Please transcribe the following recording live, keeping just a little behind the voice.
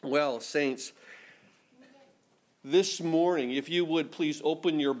Well, saints, this morning, if you would please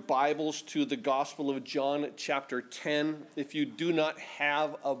open your Bibles to the Gospel of John, chapter 10. If you do not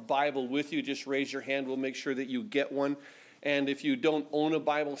have a Bible with you, just raise your hand. We'll make sure that you get one. And if you don't own a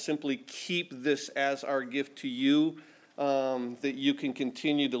Bible, simply keep this as our gift to you, that you can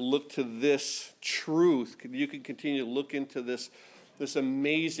continue to look to this truth. You can continue to look into this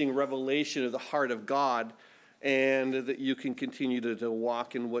amazing revelation of the heart of God, and that you can continue to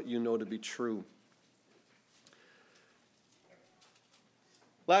walk in what you know to be true.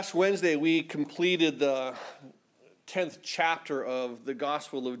 Last Wednesday, we completed the 10th chapter of the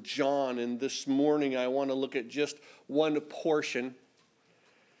Gospel of John, and this morning I want to look at just one portion,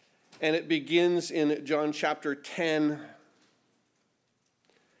 and it begins in John chapter 10,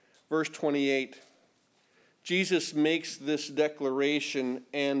 verse 28. Jesus makes this declaration,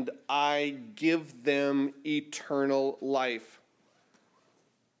 "And I give them eternal life,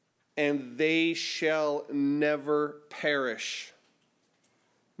 and they shall never perish.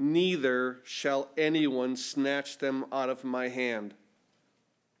 Neither shall anyone snatch them out of my hand.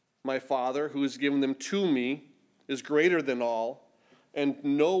 My Father, who has given them to me, is greater than all, and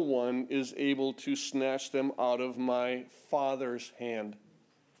no one is able to snatch them out of my Father's hand."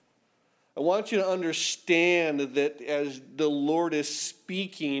 I want you to understand that as the Lord is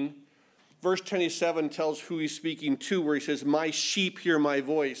speaking, verse 27 tells who he's speaking to, where he says, "My sheep hear my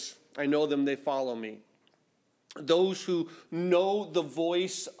voice. I know them, they follow me." Those who know the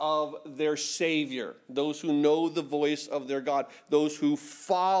voice of their Savior, those who know the voice of their God, those who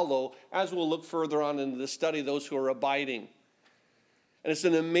follow, as we'll look further on into the study, those who are abiding. And it's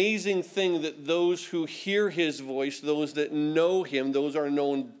an amazing thing that those who hear his voice, those that know him, those are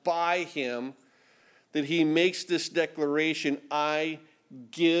known by him, that he makes this declaration, "I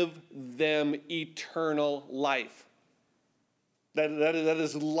give them eternal life." That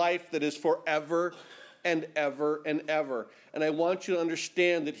is life that is forever and ever and ever. And I want you to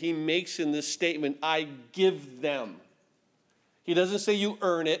understand that he makes in this statement, "I give them." He doesn't say you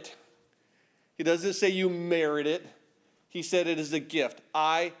earn it. He doesn't say you merit it. He said it is a gift.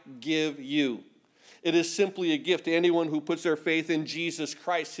 I give you. It is simply a gift to anyone who puts their faith in Jesus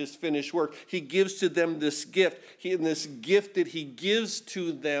Christ, his finished work. He gives to them this gift. And this gift that he gives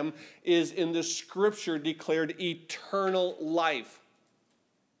to them is in the scripture declared eternal life.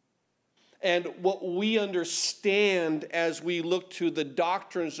 And what we understand as we look to the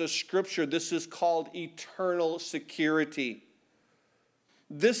doctrines of Scripture, this is called eternal security.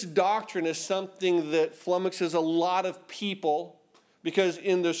 This doctrine is something that flummoxes a lot of people because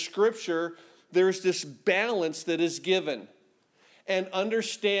in the Scripture, there's this balance that is given. And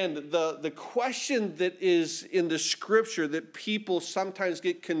understand the question that is in the Scripture that people sometimes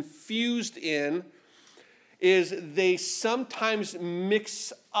get confused in is they sometimes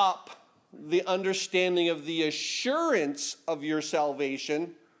mix up the understanding of the assurance of your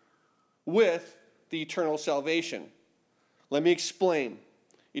salvation with the eternal salvation. Let me explain.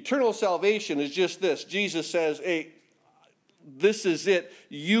 Eternal salvation is just this. Jesus says, "Hey, this is it.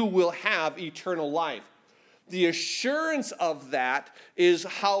 You will have eternal life." The assurance of that is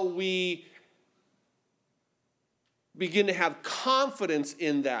how we begin to have confidence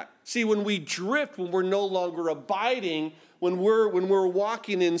in that. See, when we drift, when we're no longer abiding, when we're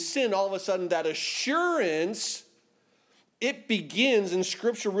walking in sin, all of a sudden that assurance, it begins, and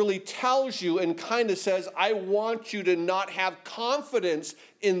Scripture really tells you and kind of says, I want you to not have confidence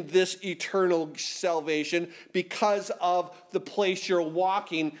in this eternal salvation because of the place you're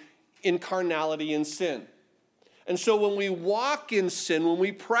walking in carnality and sin. And so when we walk in sin, when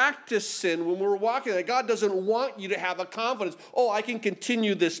we practice sin, when we're walking, God doesn't want you to have a confidence, oh, I can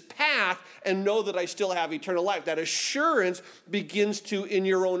continue this path and know that I still have eternal life. That assurance begins to, in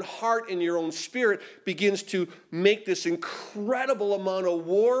your own heart, in your own spirit, begins to make this incredible amount of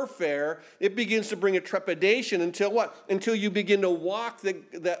warfare. It begins to bring a trepidation until what? Until you begin to walk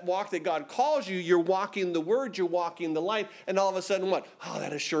that walk that God calls you. You're walking the Word, you're walking the light, and all of a sudden what? Oh,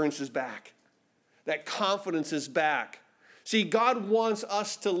 that assurance is back. That confidence is back. See, God wants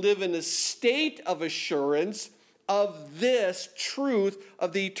us to live in a state of assurance of this truth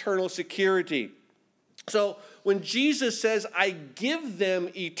of the eternal security. So when Jesus says, I give them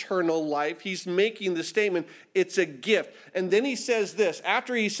eternal life, he's making the statement, it's a gift. And then he says this,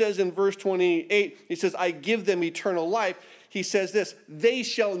 after he says in verse 28, he says, I give them eternal life, he says this, they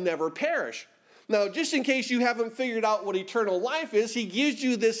shall never perish. Now, just in case you haven't figured out what eternal life is, he gives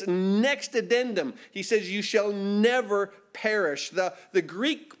you this next addendum. He says, you shall never perish. The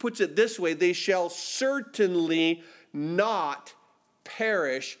Greek puts it this way, they shall certainly not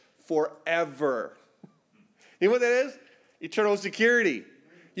perish forever. You know what that is? Eternal security.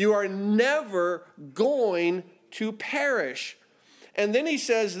 You are never going to perish. And then he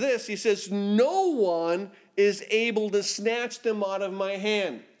says this, he says, no one is able to snatch them out of my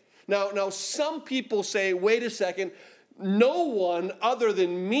hand. Now some people say, wait a second, no one other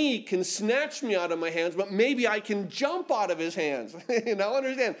than me can snatch me out of my hands, but maybe I can jump out of his hands. Now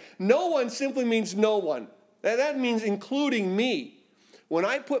understand, no one simply means no one. That means including me. When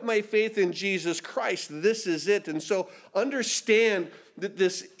I put my faith in Jesus Christ, this is it. And so understand that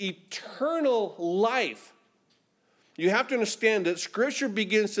this eternal life, you have to understand that Scripture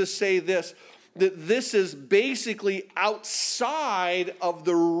begins to say this, that this is basically outside of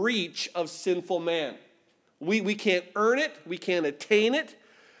the reach of sinful man. We can't earn it, we can't attain it,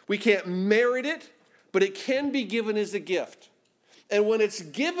 we can't merit it, but it can be given as a gift. And when it's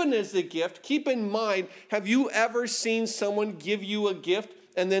given as a gift, keep in mind, have you ever seen someone give you a gift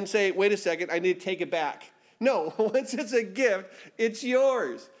and then say, wait a second, I need to take it back? No, once it's a gift, it's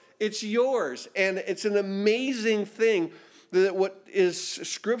yours. It's yours. And it's an amazing thing that what is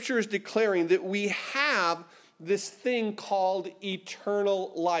Scripture is declaring, that we have this thing called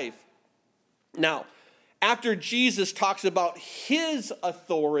eternal life. Now, after Jesus talks about his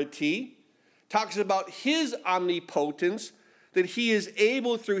authority, talks about his omnipotence, that he is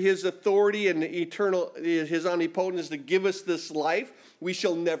able through his authority and his omnipotence to give us this life, we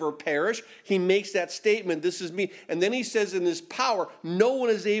shall never perish. He makes that statement, this is me. And then he says in his power, no one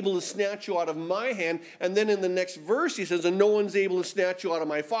is able to snatch you out of my hand. And then in the next verse he says, and no one's able to snatch you out of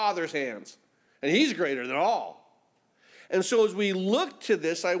my Father's hands. And he's greater than all. And so as we look to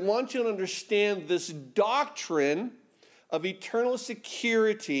this, I want you to understand this doctrine of eternal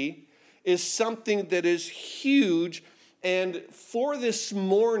security is something that is huge. And for this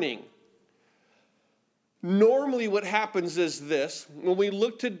morning, normally what happens is this. When we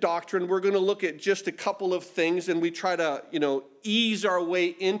look to doctrine, we're going to look at just a couple of things and we try to, ease our way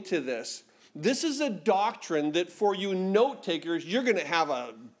into this. This is a doctrine that for you note takers, you're going to have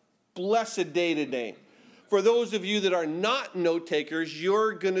a blessed day today. For those of you that are not note takers,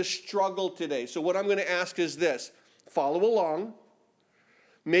 you're going to struggle today. So what I'm going to ask is this. Follow along.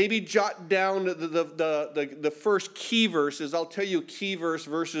 Maybe jot down the first key verses. I'll tell you key verse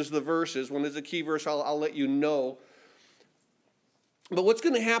versus the verses. When there's a key verse, I'll let you know. But what's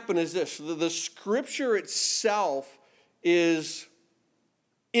going to happen is this. The Scripture itself is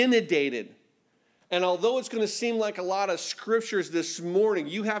inundated. And although it's going to seem like a lot of scriptures this morning,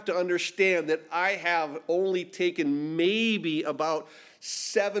 you have to understand that I have only taken maybe about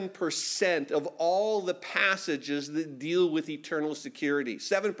 7% of all the passages that deal with eternal security.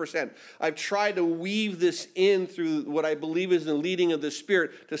 7%. I've tried to weave this in through what I believe is the leading of the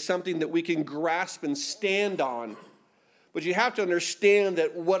Spirit to something that we can grasp and stand on. But you have to understand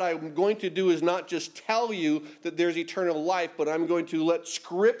that what I'm going to do is not just tell you that there's eternal life, but I'm going to let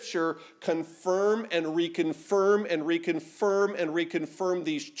Scripture confirm and reconfirm and reconfirm and reconfirm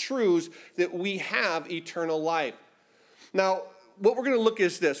these truths that we have eternal life. Now, what we're going to look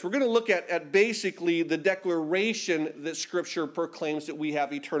is this. We're going to look at basically the declaration that Scripture proclaims that we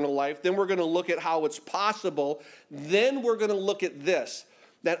have eternal life. Then we're going to look at how it's possible. Then we're going to look at this.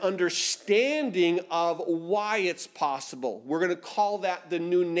 That understanding of why it's possible. We're going to call that the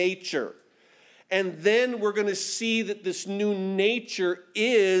new nature. And then we're going to see that this new nature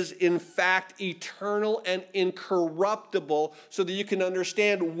is, in fact, eternal and incorruptible so that you can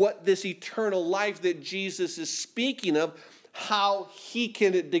understand what this eternal life that Jesus is speaking of, how he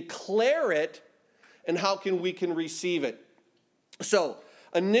can declare it, and how we can receive it. So,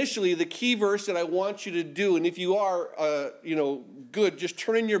 initially, the key verse that I want you to do, and if you are, good, just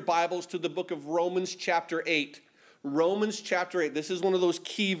turn in your Bibles to the book of Romans chapter 8. Romans chapter 8. This is one of those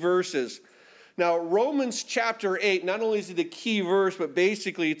key verses. Now, Romans chapter 8, not only is it a key verse, but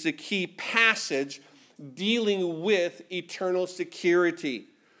basically it's a key passage dealing with eternal security.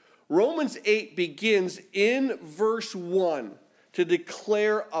 Romans 8 begins in verse 1 to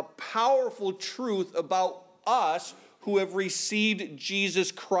declare a powerful truth about us who have received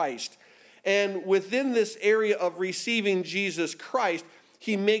Jesus Christ. And within this area of receiving Jesus Christ,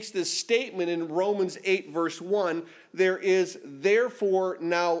 he makes this statement in Romans 8 verse 1, there is therefore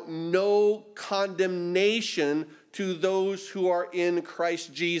now no condemnation to those who are in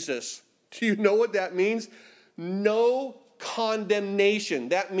Christ Jesus. Do you know what that means? No condemnation.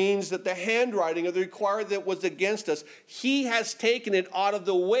 That means that the handwriting of the required that was against us, he has taken it out of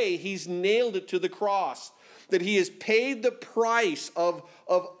the way. He's nailed it to the cross. That he has paid the price of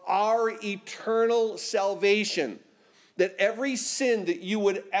our eternal salvation. That every sin that you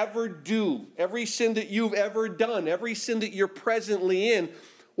would ever do, every sin that you've ever done, every sin that you're presently in,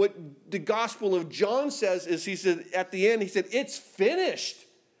 what the Gospel of John says is, he said, at the end, he said, it's finished.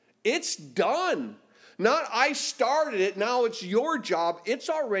 It's done. Not I started it, now it's your job. It's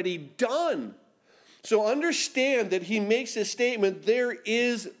already done. So understand that he makes this statement,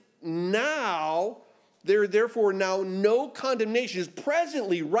 therefore now no condemnation.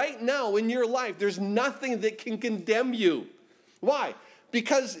 Presently, right now in your life, there's nothing that can condemn you. Why?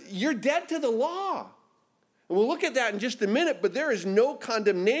 Because you're dead to the law. And we'll look at that in just a minute, but there is no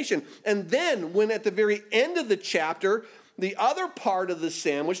condemnation. And then when at the very end of the chapter, the other part of the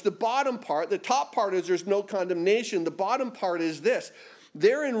sandwich, the bottom part, the top part is there's no condemnation. The bottom part is this.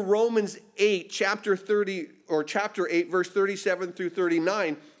 There in Romans 8, chapter 8, verse 37 through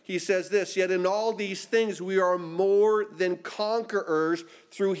 39, he says this, yet in all these things we are more than conquerors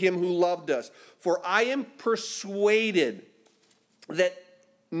through him who loved us. For I am persuaded that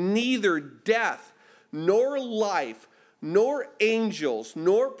neither death, nor life, nor angels,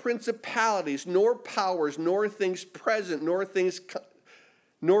 nor principalities, nor powers, nor things present, nor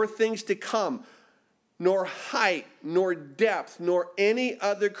things to come, nor height, nor depth, nor any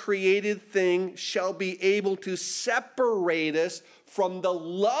other created thing shall be able to separate us from the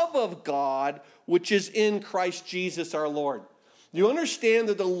love of God, which is in Christ Jesus our Lord. Do you understand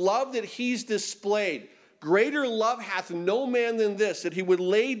that the love that he's displayed, greater love hath no man than this, that he would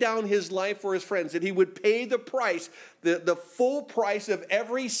lay down his life for his friends, that he would pay the price, the full price of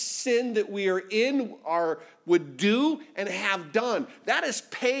every sin that we are in, would do and have done. That is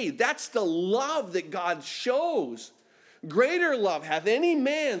paid. That's the love that God shows. Greater love hath any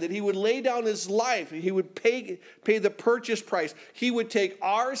man that he would lay down his life. He would pay the purchase price. He would take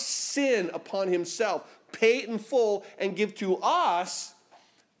our sin upon himself, pay it in full, and give to us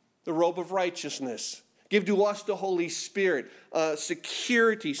the robe of righteousness. Give to us the Holy Spirit,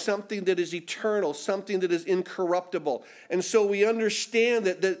 security, something that is eternal, something that is incorruptible. And so we understand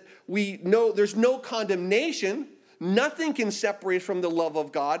that we know there's no condemnation. Nothing can separate from the love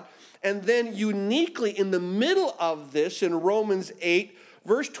of God. And then uniquely in the middle of this, in Romans 8,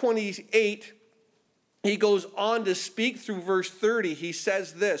 verse 28, he goes on to speak through verse 30. He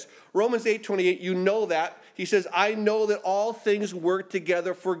says this, Romans 8:28, you know that. He says, I know that all things work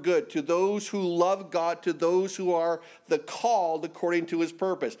together for good to those who love God, to those who are the called according to his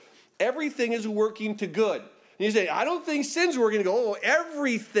purpose. Everything is working to good. And you say, I don't think sin's working to go. Oh,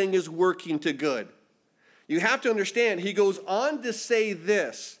 everything is working to good. You have to understand, he goes on to say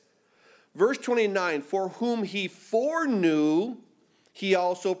this. Verse 29, for whom he foreknew, he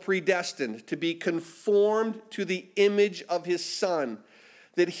also predestined to be conformed to the image of his Son,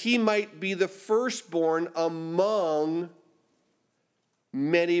 that he might be the firstborn among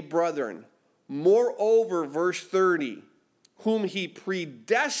many brethren. Moreover, verse 30, whom he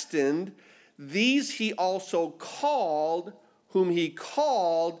predestined, these he also called, whom he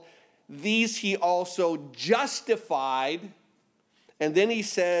called, these he also justified. And then he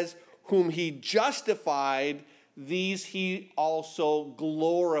says, whom he justified, these he also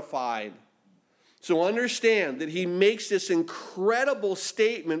glorified. So understand that he makes this incredible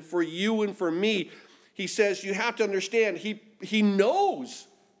statement for you and for me. He says, you have to understand, he knows.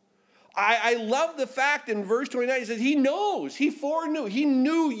 I love the fact in verse 29, he says, he knows, he foreknew, he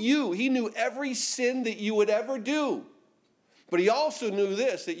knew you. He knew every sin that you would ever do. But he also knew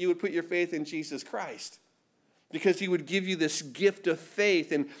this, that you would put your faith in Jesus Christ. Because he would give you this gift of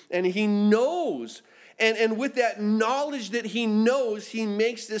faith, and he knows. And with that knowledge that he knows, he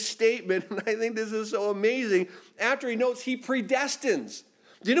makes this statement, and I think this is so amazing. After he knows, he predestines.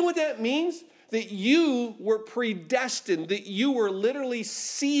 Do you know what that means? That you were predestined, that you were literally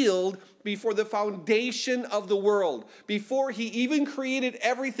sealed before the foundation of the world. Before he even created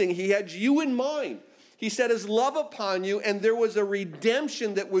everything, he had you in mind. He set his love upon you, and there was a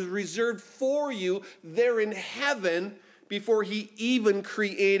redemption that was reserved for you there in heaven before he even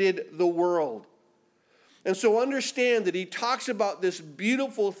created the world. And so understand that he talks about this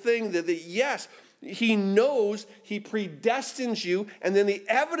beautiful thing that yes, he knows, he predestines you, and then the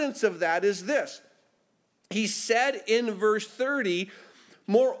evidence of that is this. He said in verse 30,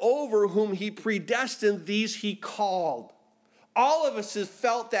 moreover, whom he predestined, these he called. All of us have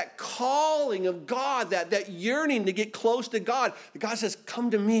felt that calling of God, that yearning to get close to God. God says,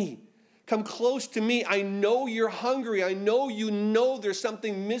 come to me. Come close to me. I know you're hungry. I know you know there's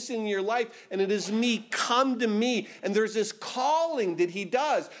something missing in your life, and it is me. Come to me. And there's this calling that he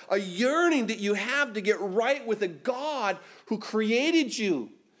does, a yearning that you have to get right with a God who created you.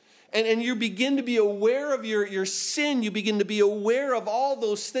 And you begin to be aware of your sin. You begin to be aware of all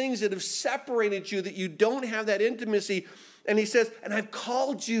those things that have separated you, that you don't have that intimacy. And he says, and I've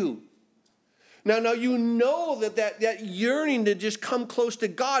called you. Now you know that yearning to just come close to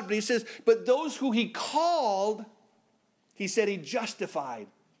God, but he says, but those who he called, he said he justified.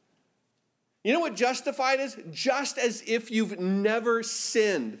 You know what justified is? Just as if you've never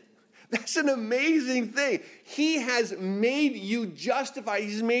sinned. That's an amazing thing. He has made you justified.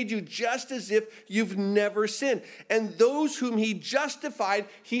 He's made you just as if you've never sinned. And those whom he justified,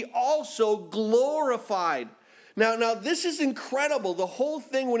 he also glorified. Now this is incredible. The whole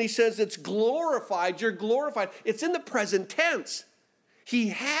thing when he says it's glorified, you're glorified, it's in the present tense. He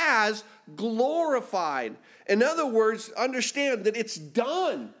has glorified. In other words, understand that it's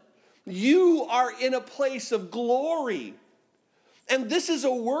done. You are in a place of glory. And this is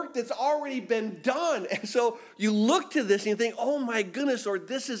a work that's already been done. And so you look to this and you think, oh my goodness, Lord,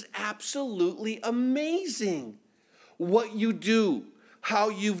 this is absolutely amazing. What you do, how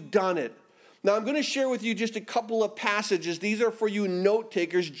you've done it. Now I'm going to share with you just a couple of passages. These are for you note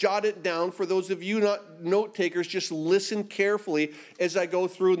takers. Jot it down. For those of you not note takers, just listen carefully as I go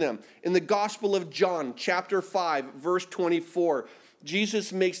through them. In the Gospel of John, chapter 5, verse 24,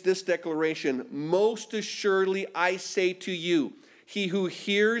 Jesus makes this declaration, most assuredly I say to you, he who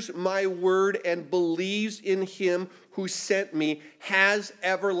hears my word and believes in him who sent me has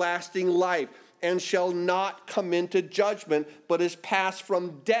everlasting life and shall not come into judgment, but is passed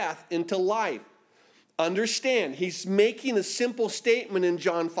from death into life. Understand, he's making a simple statement in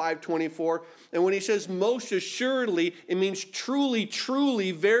John 5:24. And when he says most assuredly, it means truly,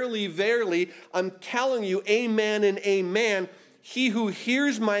 truly, verily, verily. I'm telling you, amen and amen. He who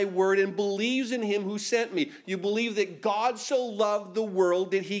hears my word and believes in him who sent me. You believe that God so loved the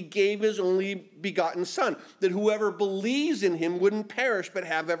world that he gave his only begotten son, that whoever believes in him wouldn't perish but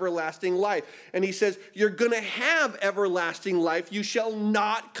have everlasting life. And he says, you're going to have everlasting life. You shall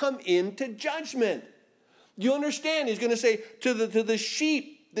not come into judgment. You understand? He's going to say to the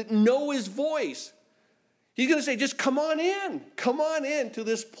sheep that know his voice, he's going to say, just come on in to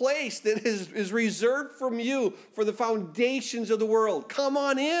this place that is reserved from you for the foundations of the world. Come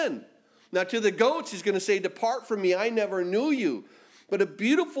on in. Now to the goats, he's going to say, depart from me, I never knew you. But a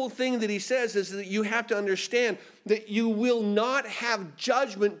beautiful thing that he says is that you have to understand that you will not have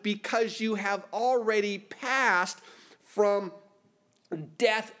judgment because you have already passed from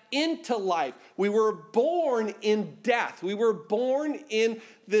death into life. We were born in death. We were born in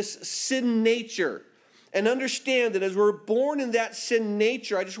this sin nature. And understand that as we're born in that sin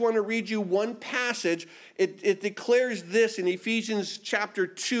nature, I just want to read you one passage. It declares this in Ephesians chapter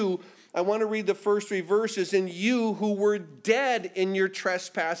 2. I want to read the first 3 verses. And you who were dead in your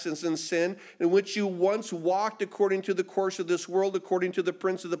trespasses and sin, in which you once walked according to the course of this world, according to the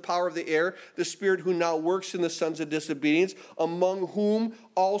prince of the power of the air, the spirit who now works in the sons of disobedience, among whom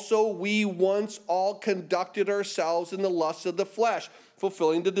also we once all conducted ourselves in the lusts of the flesh,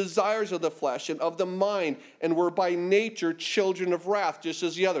 fulfilling the desires of the flesh and of the mind, and were by nature children of wrath, just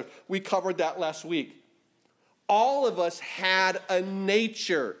as the others. We covered that last week. All of us had a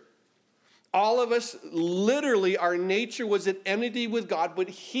nature. All of us, literally, our nature was at enmity with God, but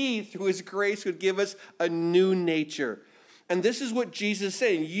he, through his grace, would give us a new nature. And this is what Jesus is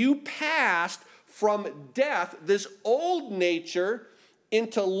saying. You passed from death, this old nature,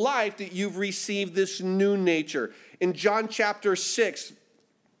 into life, that you've received this new nature. In John chapter 6,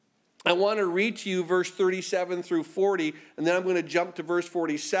 I want to read to you verse 37 through 40, and then I'm going to jump to verse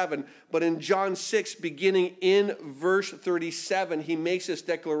 47. But in John 6, beginning in verse 37, he makes this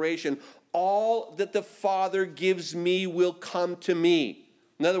declaration, all that the Father gives me will come to me.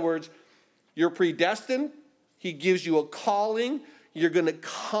 In other words, you're predestined. He gives you a calling. You're going to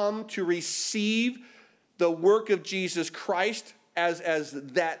come to receive the work of Jesus Christ as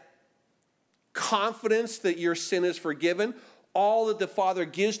that confidence that your sin is forgiven. All that the Father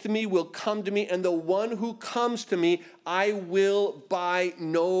gives to me will come to me, and the one who comes to me, I will by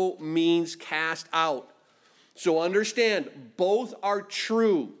no means cast out. So understand, both are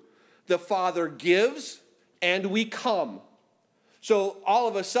true. The Father gives, and we come. So all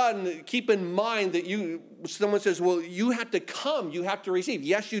of a sudden, keep in mind that someone says, well, you have to come, you have to receive.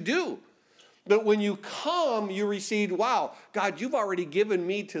 Yes, you do. But when you come, you receive, wow, God, you've already given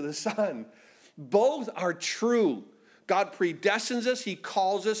me to the Son. Both are true. God predestines us, he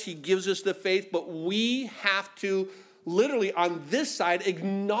calls us, he gives us the faith, but we have to literally on this side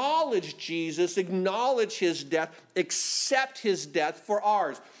acknowledge Jesus, acknowledge his death, accept his death for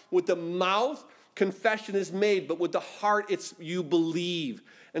ours. With the mouth, confession is made, but with the heart, it's you believe.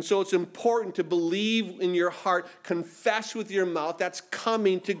 And so it's important to believe in your heart, confess with your mouth. That's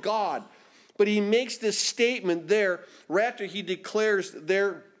coming to God. But he makes this statement there, right after he declares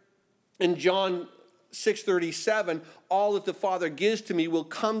there in John 6:37, all that the Father gives to me will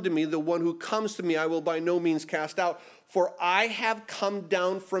come to me. The one who comes to me I will by no means cast out. For I have come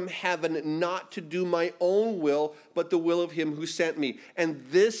down from heaven not to do my own will, but the will of him who sent me. And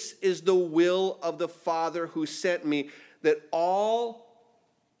this is the will of the Father who sent me, that all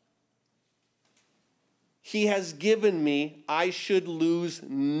he has given me, I should lose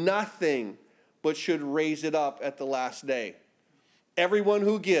nothing, but should raise it up at the last day. Everyone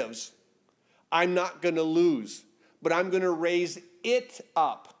who gives, I'm not going to lose, but I'm going to raise it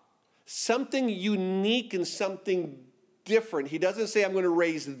up. Something unique and something different. He doesn't say I'm going to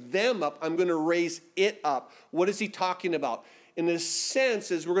raise them up. I'm going to raise it up. What is he talking about? In a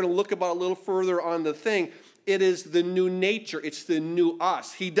sense, as we're going to look about a little further on the thing, it is the new nature. It's the new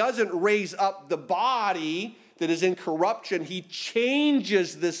us. He doesn't raise up the body that is in corruption. He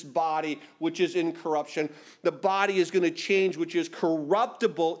changes this body which is in corruption. The body is going to change which is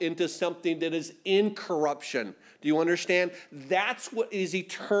corruptible into something that is incorruption. Do you understand? That's what is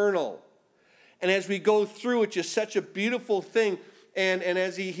eternal. And as we go through, it's just such a beautiful thing. And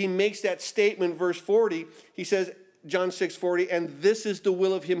as he makes that statement, verse 40, he says, John 6:40, and this is the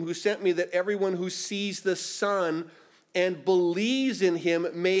will of him who sent me, that everyone who sees the Son and believes in him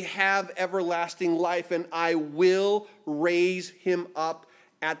may have everlasting life, and I will raise him up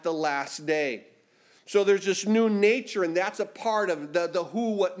at the last day. So there's this new nature, and that's a part of the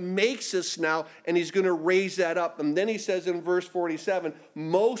who, what makes us now, and he's going to raise that up. And then he says in verse 47,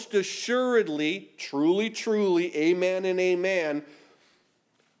 most assuredly, truly, truly, amen and amen,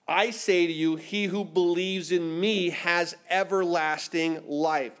 I say to you, he who believes in me has everlasting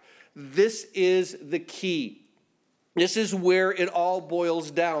life. This is the key. This is where it all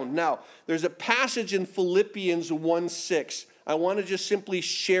boils down. Now, there's a passage in Philippians 1:6. I want to just simply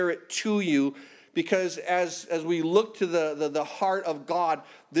share it to you because as we look to the heart of God,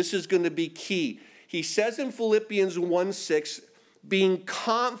 this is going to be key. He says in Philippians 1:6, being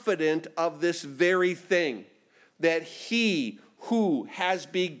confident of this very thing, that he who has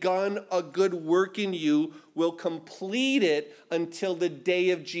begun a good work in you will complete it until the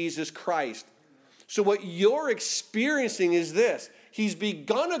day of Jesus Christ. So what you're experiencing is this. He's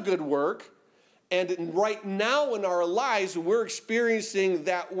begun a good work, and right now in our lives, we're experiencing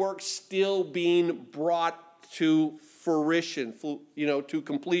that work still being brought to fruition, to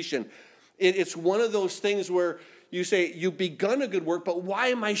completion. It's one of those things where you say, you've begun a good work, but why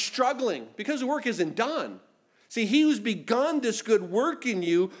am I struggling? Because the work isn't done. See, he who's begun this good work in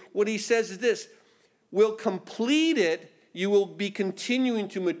you, what he says is this, will complete it. You will be continuing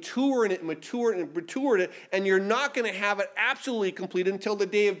to mature in it, and you're not going to have it absolutely completed until the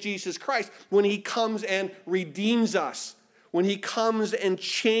day of Jesus Christ, when he comes and redeems us, when he comes and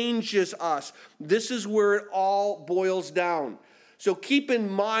changes us. This is where it all boils down. So keep in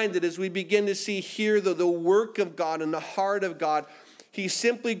mind that as we begin to see here the work of God and the heart of God, he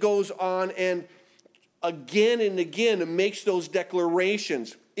simply goes on and again and again makes those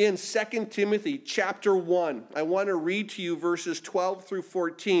declarations. In 2 Timothy chapter 1, I want to read to you verses 12 through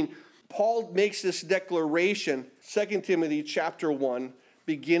 14. Paul makes this declaration, 2 Timothy chapter 1,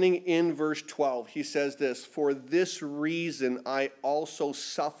 beginning in verse 12. He says this, for this reason I also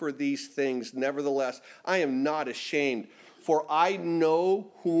suffer these things. Nevertheless, I am not ashamed, for I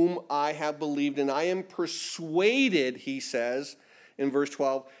know whom I have believed, and I am persuaded, he says, in verse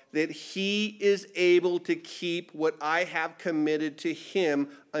 12, that he is able to keep what I have committed to him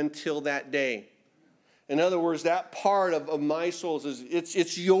until that day. In other words, that part of my soul is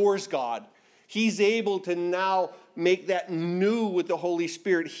it's yours, God. He's able to now make that new with the Holy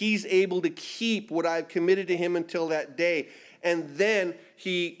Spirit. He's able to keep what I've committed to him until that day. And then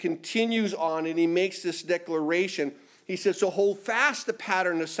he continues on and he makes this declaration. He says, so hold fast the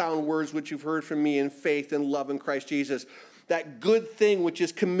pattern of sound words which you've heard from me in faith and love in Christ Jesus. That good thing which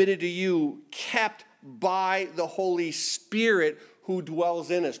is committed to you, kept by the Holy Spirit who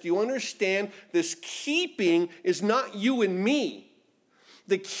dwells in us. Do you understand? This keeping is not you and me.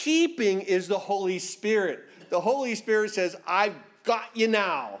 The keeping is the Holy Spirit. The Holy Spirit says, I've got you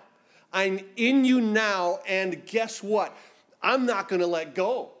now. I'm in you now, and guess what? I'm not going to let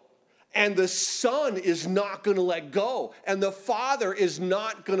go. And the Son is not going to let go. And the Father is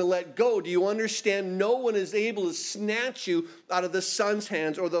not going to let go. Do you understand? No one is able to snatch you out of the Son's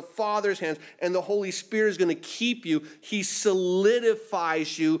hands or the Father's hands. And the Holy Spirit is going to keep you. He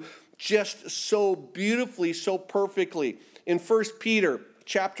solidifies you just so beautifully, so perfectly. In 1 Peter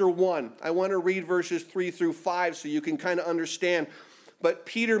chapter 1, I want to read verses 3 through 5 so you can kind of understand. But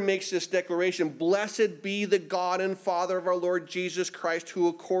Peter makes this declaration, blessed be the God and Father of our Lord Jesus Christ, who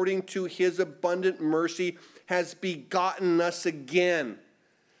according to his abundant mercy has begotten us again.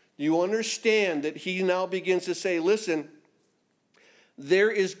 you understand that he now begins to say, listen,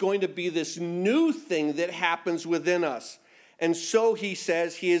 there is going to be this new thing that happens within us. And so he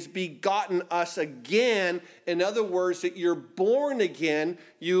says he has begotten us again. In other words, that you're born again.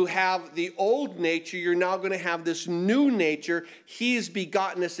 You have the old nature. You're now going to have this new nature. He has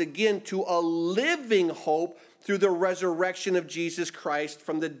begotten us again to a living hope through the resurrection of Jesus Christ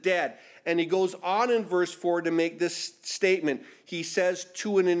from the dead. And he goes on in verse 4 to make this statement. He says,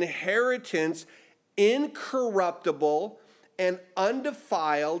 to an inheritance incorruptible and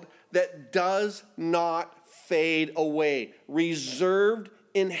undefiled that does not fade away, reserved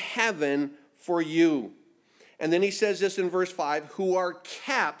in heaven for you. And then he says this in verse 5, who are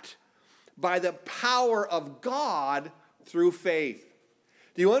kept by the power of God through faith.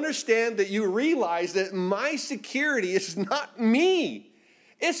 Do you understand that you realize that my security is not me?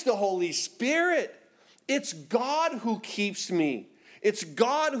 It's the Holy Spirit. It's God who keeps me. It's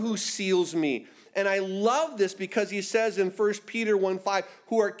God who seals me. And I love this because he says in 1 Peter 1:5,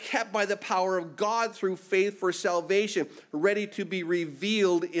 who are kept by the power of God through faith for salvation, ready to be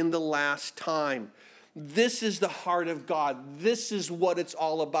revealed in the last time. This is the heart of God. This is what it's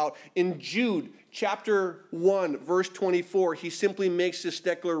all about. In Jude chapter 1, verse 24, he simply makes this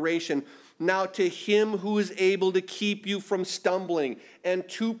declaration. Now to him who is able to keep you from stumbling and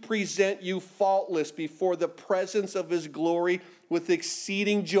to present you faultless before the presence of his glory with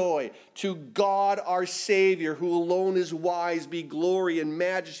exceeding joy, to God our Savior, who alone is wise, be glory and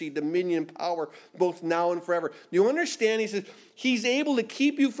majesty, dominion, power, both now and forever. Do you understand? He says, he's able to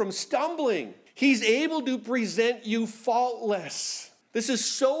keep you from stumbling. He's able to present you faultless. This is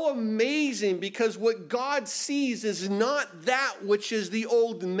so amazing because what God sees is not that which is the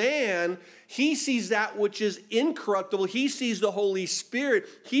old man. He sees that which is incorruptible. He sees the Holy Spirit.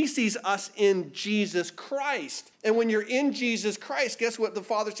 He sees us in Jesus Christ. And when you're in Jesus Christ, guess what the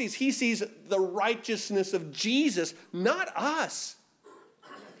Father sees? He sees the righteousness of Jesus, not us.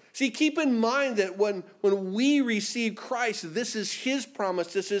 See, keep in mind that when we receive Christ, this is his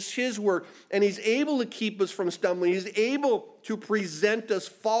promise, this is his word, and he's able to keep us from stumbling. He's able to present us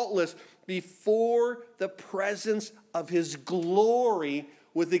faultless before the presence of his glory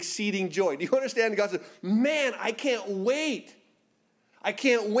with exceeding joy. Do you understand? God says, man, I can't wait. I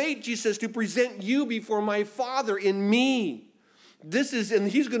can't wait, Jesus says, to present you before my Father in me. And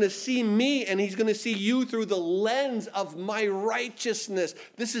he's going to see me and he's going to see you through the lens of my righteousness.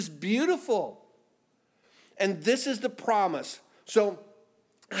 This is beautiful. And this is the promise. So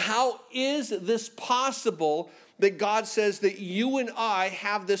how is this possible that God says that you and I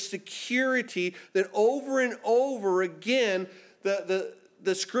have this security that over and over again, the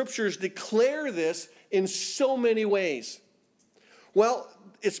scriptures declare this in so many ways? Well,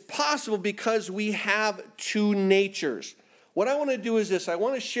 it's possible because we have two natures. What I want to do is this. I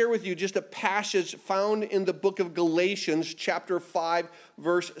want to share with you just a passage found in the book of Galatians, chapter 5,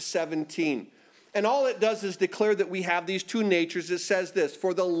 verse 17. And all it does is declare that we have these two natures. It says this,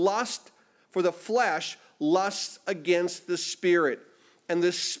 for the flesh lusts against the spirit, and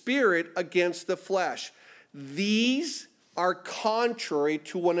the spirit against the flesh. These are contrary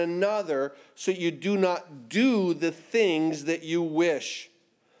to one another, so you do not do the things that you wish.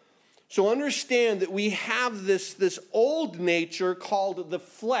 So understand that we have this old nature called the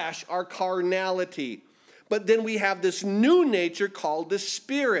flesh, our carnality. But then we have this new nature called the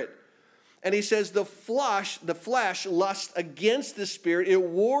spirit. And he says the flesh lusts against the spirit. It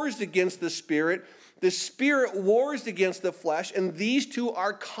wars against the spirit. The spirit wars against the flesh. And these two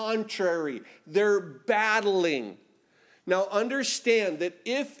are contrary. They're battling. Now understand that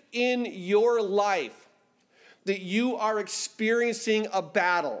if in your life that you are experiencing a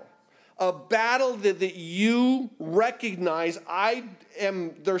battle that you recognize,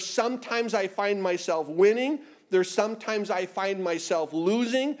 there's sometimes I find myself winning, there's sometimes I find myself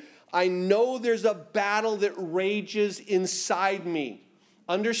losing. I know there's a battle that rages inside me.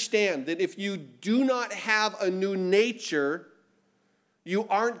 Understand that if you do not have a new nature, you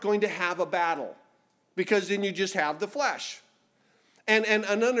aren't going to have a battle, because then you just have the flesh. And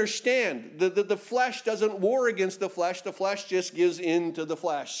understand that the flesh doesn't war against the flesh just gives in to the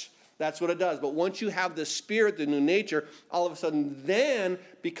flesh. That's what it does. But once you have the spirit, the new nature, all of a sudden then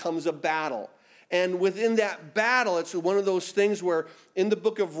becomes a battle. And within that battle, it's one of those things where in the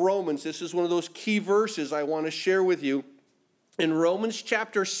book of Romans, this is one of those key verses I want to share with you. In Romans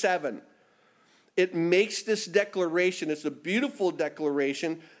chapter 7, it makes this declaration. It's a beautiful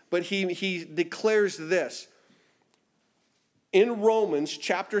declaration, but he declares this. In Romans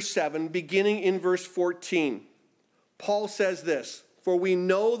chapter 7, beginning in verse 14, Paul says this, for we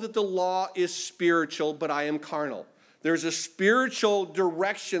know that the law is spiritual, but I am carnal. There's a spiritual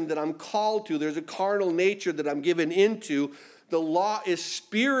direction that I'm called to. There's a carnal nature that I'm given into. The law is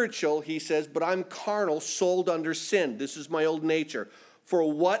spiritual, he says, but I'm carnal, sold under sin. This is my old nature.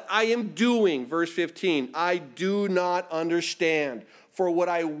 For what I am doing, verse 15, I do not understand. For what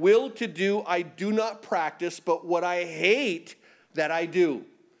I will to do, I do not practice, but what I hate, that I do.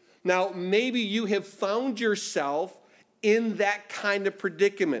 Now, maybe you have found yourself in that kind of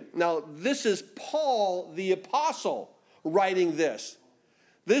predicament. Now, this is Paul the apostle writing this.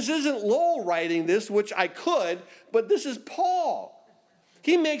 This isn't Lowell writing this, which I could, but this is Paul.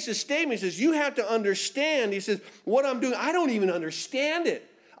 He makes a statement. He says, you have to understand. He says, what I'm doing, I don't even understand it.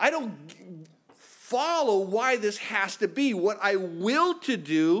 I don't follow why this has to be. What I will to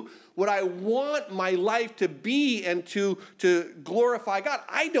do, what I want my life to be and to glorify God,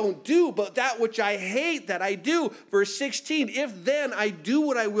 I don't do, but that which I hate, that I do. Verse 16, if then I do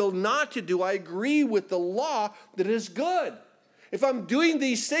what I will not to do, I agree with the law that is good. If I'm doing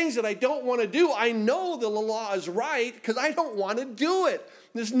these things that I don't want to do, I know the law is right because I don't want to do it.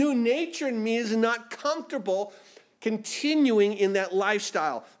 This new nature in me is not comfortable continuing in that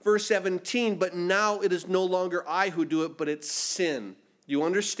lifestyle. Verse 17, but now it is no longer I who do it, but it's sin. You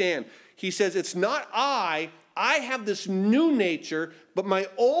understand? He says, it's not I have this new nature, but my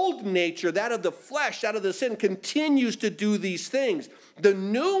old nature, that of the flesh, that of the sin, continues to do these things. The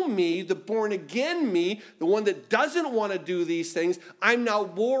new me, the born again me, the one that doesn't want to do these things, I'm now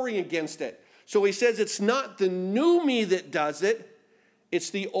warring against it. So he says it's not the new me that does it, it's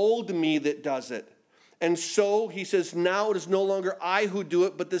the old me that does it. And so he says, now it is no longer I who do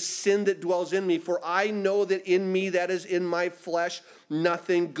it, but the sin that dwells in me. For I know that in me, that is in my flesh,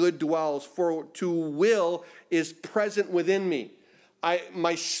 nothing good dwells. For to will is present within me.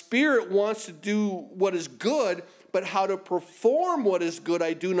 My spirit wants to do what is good, but how to perform what is good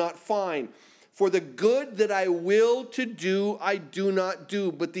I do not find. For the good that I will to do, I do not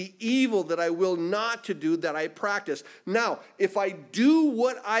do, but the evil that I will not to do, that I practice. Now, if I do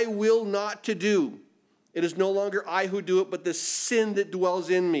what I will not to do, it is no longer I who do it, but the sin that dwells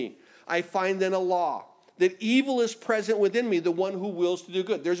in me. I find then a law, that evil is present within me, the one who wills to do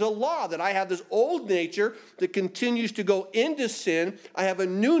good. There's a law that I have this old nature that continues to go into sin. I have a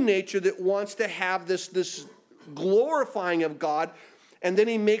new nature that wants to have this glorifying of God. And then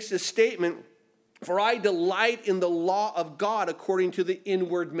he makes this statement, for I delight in the law of God according to the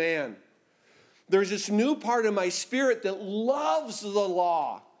inward man. There's this new part of my spirit that loves the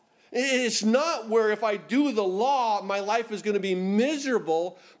law. It's not where if I do the law, my life is going to be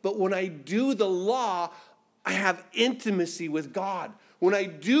miserable, but when I do the law, I have intimacy with God. When I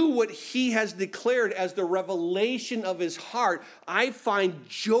do what he has declared as the revelation of his heart, I find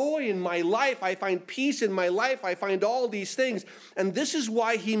joy in my life. I find peace in my life. I find all these things. And this is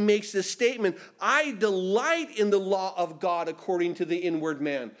why he makes this statement, I delight in the law of God according to the inward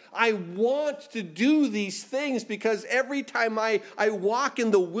man. I want to do these things because every time I walk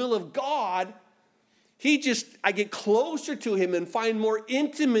in the will of God, I get closer to him and find more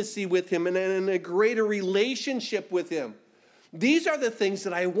intimacy with him and a greater relationship with him. These are the things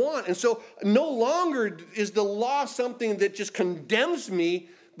that I want. And so no longer is the law something that just condemns me,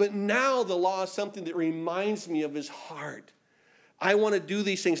 but now the law is something that reminds me of his heart. I want to do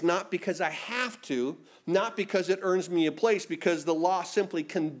these things not because I have to, not because it earns me a place, because the law simply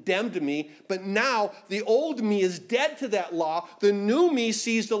condemned me. But now the old me is dead to that law. The new me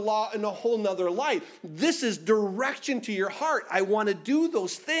sees the law in a whole nother light. This is direction to your heart. I want to do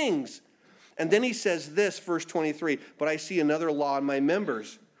those things. And then he says this, verse 23, but I see another law in my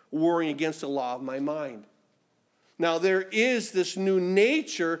members, warring against the law of my mind. Now there is this new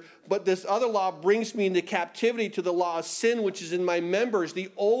nature, but this other law brings me into captivity to the law of sin, which is in my members. The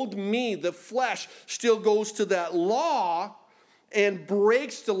old me, the flesh, still goes to that law and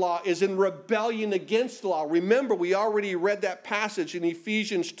breaks the law, is in rebellion against the law. Remember, we already read that passage in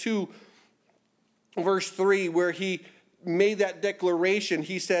Ephesians 2, verse 3, where he made that declaration.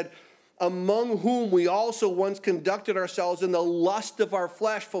 He said, among whom we also once conducted ourselves in the lust of our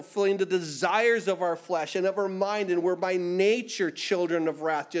flesh, fulfilling the desires of our flesh and of our mind, and were by nature children of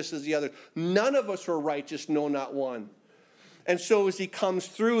wrath, just as the others. None of us were righteous, no, not one. And so as he comes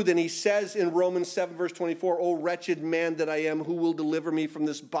through, then he says in Romans 7, verse 24, O wretched man that I am, who will deliver me from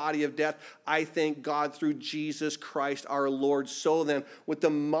this body of death? I thank God through Jesus Christ our Lord. So then, with the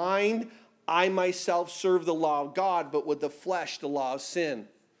mind, I myself serve the law of God, but with the flesh, the law of sin.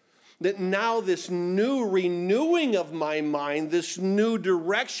 That now this new renewing of my mind, this new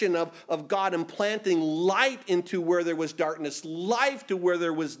direction of God implanting light into where there was darkness, life to where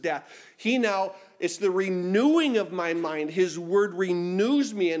there was death. It's the renewing of my mind. His word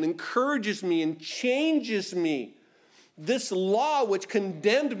renews me and encourages me and changes me. This law which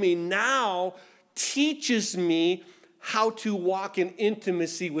condemned me now teaches me how to walk in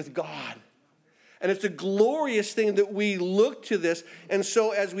intimacy with God. And it's a glorious thing that we look to this. And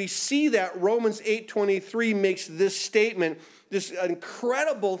so as we see that, Romans 8:23 makes this statement, this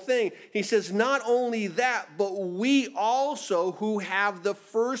incredible thing. He says, not only that, but we also who have the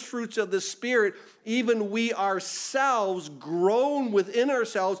first fruits of the Spirit, even we ourselves groan within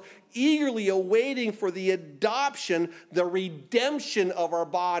ourselves, eagerly awaiting for the adoption, the redemption of our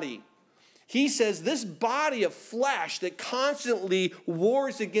body. He says this body of flesh that constantly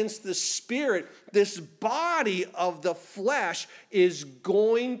wars against the Spirit, this body of the flesh is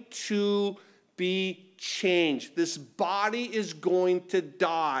going to be changed. This body is going to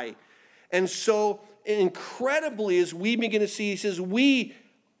die. And so incredibly, as we begin to see, he says, we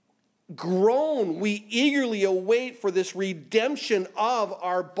groan, we eagerly await for this redemption of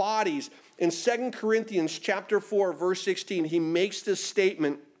our bodies. In 2 Corinthians chapter 4, verse 16, he makes this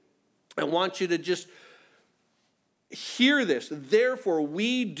statement. I want you to just hear this. Therefore,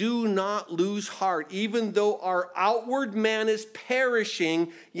 we do not lose heart, even though our outward man is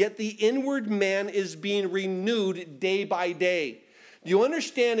perishing, yet the inward man is being renewed day by day. Do you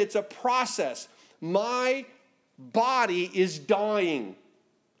understand? It's a process. My body is dying.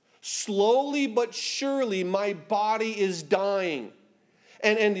 Slowly but surely, my body is dying.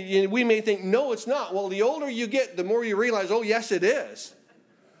 And we may think, no, it's not. Well, the older you get, the more you realize, oh, yes, it is.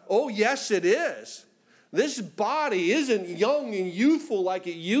 Oh, yes, it is. This body isn't young and youthful like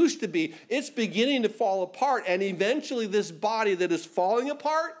it used to be. It's beginning to fall apart. And eventually this body that is falling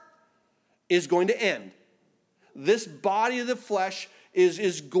apart is going to end. This body of the flesh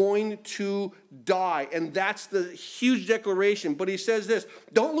is going to die. And that's the huge declaration. But he says this,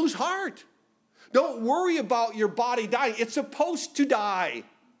 don't lose heart. Don't worry about your body dying. It's supposed to die.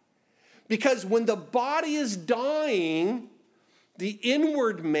 Because when the body is dying, the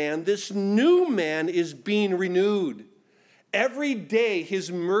inward man, this new man, is being renewed. Every day, his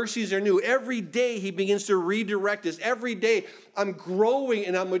mercies are new. Every day, he begins to redirect us. Every day, I'm growing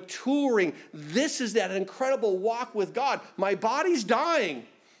and I'm maturing. This is that incredible walk with God. My body's dying.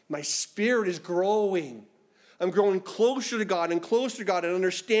 My spirit is growing. I'm growing closer to God and closer to God and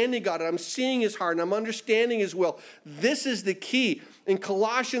understanding God. And I'm seeing his heart and I'm understanding his will. This is the key. In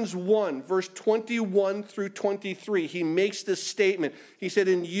Colossians 1, verse 21 through 23, he makes this statement. He said,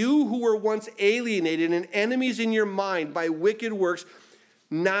 "And you who were once alienated and enemies in your mind by wicked works,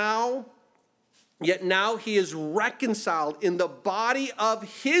 now he is reconciled in the body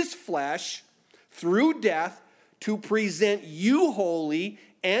of his flesh through death to present you holy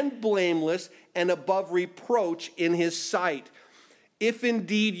and blameless and above reproach in his sight. If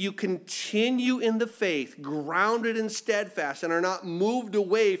indeed you continue in the faith, grounded and steadfast, and are not moved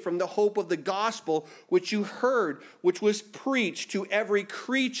away from the hope of the gospel which you heard, which was preached to every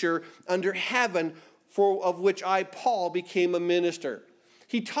creature under heaven, of which I, Paul, became a minister."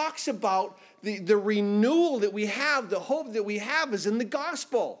 He talks about the renewal that we have, the hope that we have is in the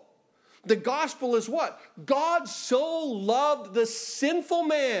gospel. The gospel is what? God so loved the sinful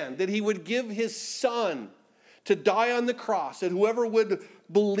man that he would give his son to die on the cross, and whoever would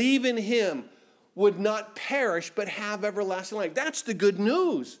believe in him would not perish but have everlasting life. That's the good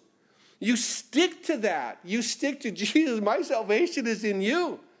news. You stick to that. You stick to Jesus. My salvation is in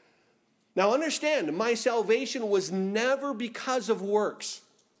you. Now understand, my salvation was never because of works.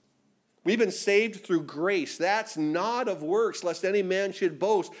 We've been saved through grace. That's not of works, lest any man should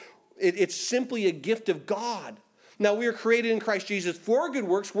boast. It's simply a gift of God. Now, we are created in Christ Jesus for good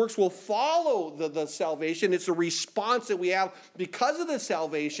works. Works will follow the salvation. It's a response that we have because of the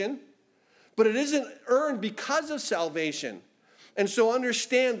salvation, but it isn't earned because of salvation. And so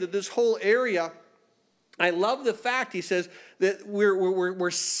understand that this whole area, I love the fact, he says, that we're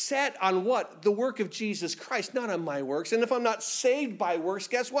set on what? The work of Jesus Christ, not on my works. And if I'm not saved by works,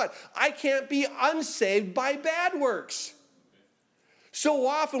 guess what? I can't be unsaved by bad works. So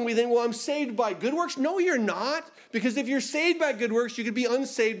often we think, well, I'm saved by good works. No, you're not. Because if you're saved by good works, you could be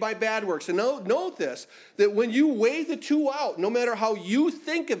unsaved by bad works. And note this, that when you weigh the two out, no matter how you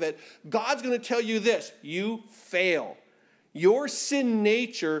think of it, God's going to tell you this: you fail. Your sin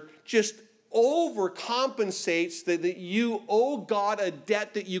nature just overcompensates that you owe God a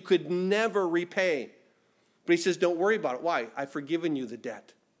debt that you could never repay. But he says, don't worry about it. Why? I've forgiven you the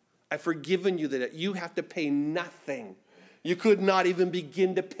debt. I've forgiven you the debt. You have to pay nothing. You could not even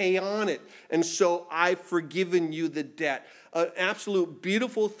begin to pay on it. And so I've forgiven you the debt. An absolute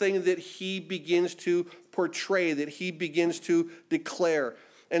beautiful thing that he begins to portray, that he begins to declare.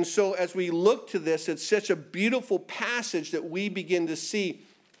 And so as we look to this, it's such a beautiful passage that we begin to see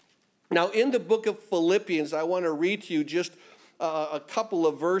Now, in the book of Philippians, I want to read to you just a couple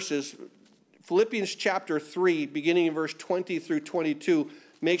of verses. Philippians chapter 3, beginning in verse 20 through 22,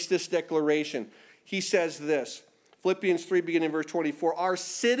 makes this declaration. He says this, Philippians 3, beginning in verse 24, our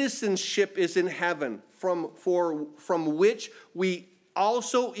citizenship is in heaven, from which we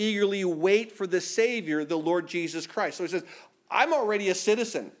also eagerly wait for the Savior, the Lord Jesus Christ. So he says, I'm already a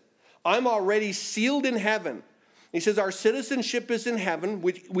citizen. I'm already sealed in heaven. He says, our citizenship is in heaven.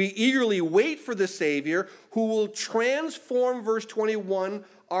 We eagerly wait for the Savior who will transform, verse 21,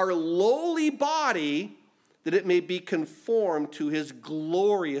 our lowly body that it may be conformed to his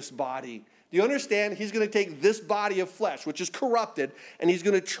glorious body. Do you understand? He's going to take this body of flesh, which is corrupted, and he's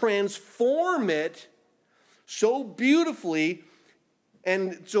going to transform it so beautifully,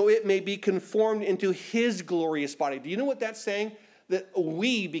 and so it may be conformed into his glorious body. Do you know what that's saying? That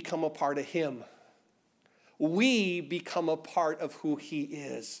we become a part of him. We become a part of who he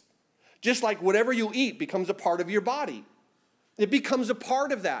is. Just like whatever you eat becomes a part of your body. It becomes a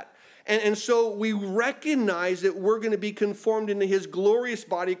part of that. And so we recognize that we're going to be conformed into his glorious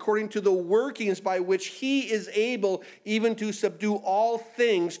body according to the workings by which he is able even to subdue all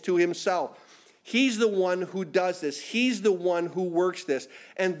things to himself. He's the one who does this. He's the one who works this.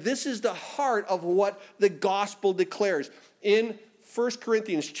 And this is the heart of what the gospel declares. In 1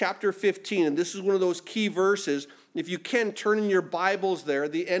 Corinthians chapter 15, and this is one of those key verses. If you can, turn in your Bibles there,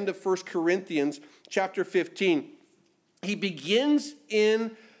 the end of 1 Corinthians chapter 15. He begins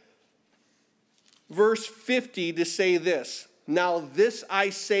in verse 50 to say this. Now this I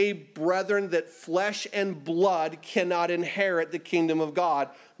say, brethren, that flesh and blood cannot inherit the kingdom of God,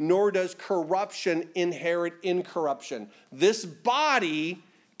 nor does corruption inherit incorruption. This body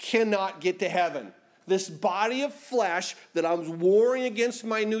cannot get to heaven. This body of flesh that I'm warring against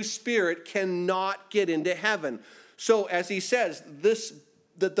my new spirit cannot get into heaven. So as he says,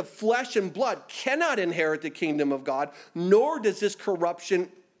 that the flesh and blood cannot inherit the kingdom of God, nor does this corruption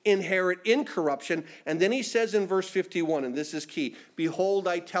inherit incorruption. And then he says in verse 51, and this is key, behold,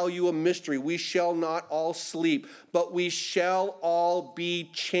 I tell you a mystery. We shall not all sleep, but we shall all be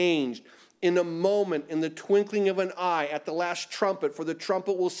changed. In a moment, in the twinkling of an eye, at the last trumpet, for the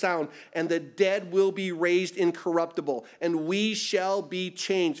trumpet will sound, and the dead will be raised incorruptible, and we shall be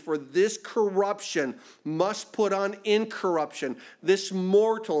changed. For this corruption must put on incorruption. This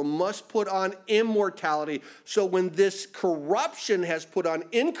mortal must put on immortality. So when this corruption has put on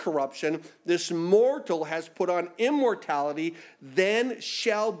incorruption, this mortal has put on immortality, then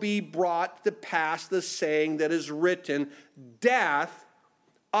shall be brought to pass the saying that is written, death,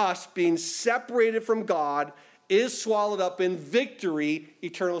 us being separated from God, is swallowed up in victory,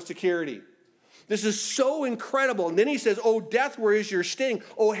 eternal security. This is so incredible. And then he says, oh, death, where is your sting?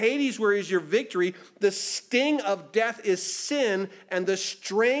 Oh, Hades, where is your victory? The sting of death is sin, and the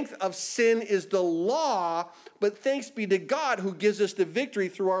strength of sin is the law. But thanks be to God who gives us the victory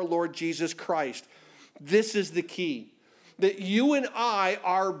through our Lord Jesus Christ. This is the key, that you and I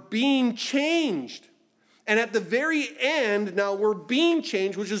are being changed. And at the very end, now we're being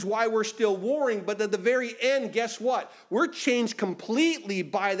changed, which is why we're still warring. But at the very end, guess what? We're changed completely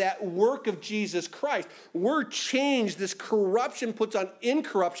by that work of Jesus Christ. We're changed. This corruption puts on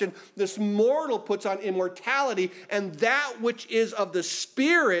incorruption. This mortal puts on immortality. And that which is of the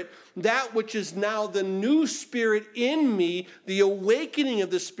Spirit, that which is now the new spirit in me, the awakening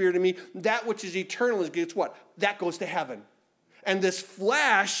of the Spirit in me, that which is eternal, is guess what? That goes to heaven. And this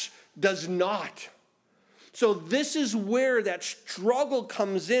flesh does not. So this is where that struggle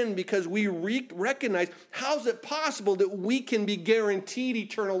comes in, because we recognize, how is it possible that we can be guaranteed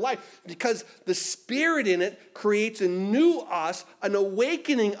eternal life? Because the Spirit in it creates a new us, an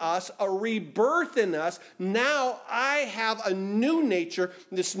awakening us, a rebirth in us. Now I have a new nature.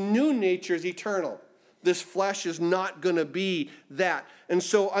 This new nature is eternal. This flesh is not going to be that. And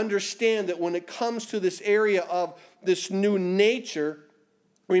so understand that when it comes to this area of this new nature,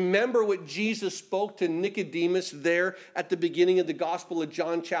 remember what Jesus spoke to Nicodemus there at the beginning of the Gospel of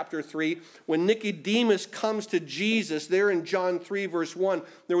John chapter 3. When Nicodemus comes to Jesus there in John 3 verse 1,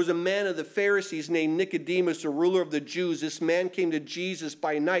 there was a man of the Pharisees named Nicodemus, a ruler of the Jews. This man came to Jesus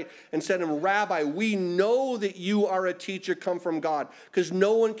by night and said to him, Rabbi, we know that you are a teacher come from God, because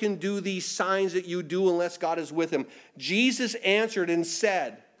no one can do these signs that you do unless God is with him. Jesus answered and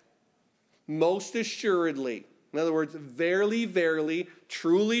said, most assuredly, in other words, verily, verily,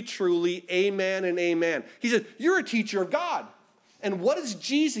 truly, truly, amen and amen. He said, you're a teacher of God. And what is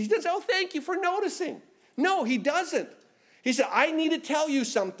Jesus? He doesn't say, oh, thank you for noticing. No, he doesn't. He said, I need to tell you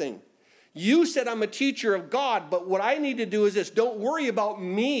something. You said I'm a teacher of God, but what I need to do is this. Don't worry about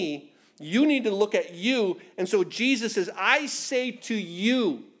me. You need to look at you. And so Jesus says, I say to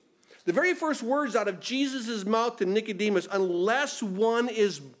you The very first words out of Jesus' mouth to Nicodemus, unless one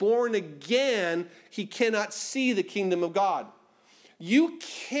is born again, he cannot see the kingdom of God. You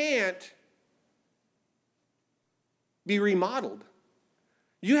can't be remodeled.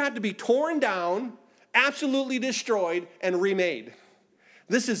 You have to be torn down, absolutely destroyed, and remade.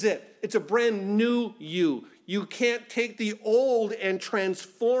 This is it. It's a brand new you. You can't take the old and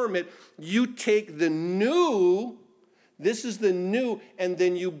transform it. You take the new, this is the new, and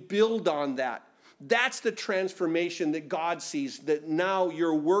then you build on that. That's the transformation that God sees, that now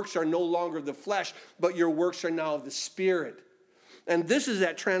your works are no longer of the flesh, but your works are now of the Spirit. And this is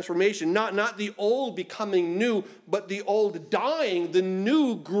that transformation, not the old becoming new, but the old dying, the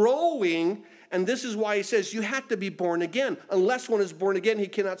new growing. And this is why he says you have to be born again. Unless one is born again, he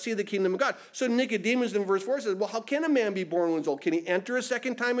cannot see the kingdom of God. So Nicodemus in verse 4 says, well, how can a man be born when he's old? Can he enter a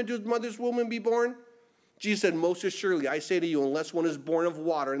second time into his mother's womb and be born? Jesus said, most assuredly, I say to you, unless one is born of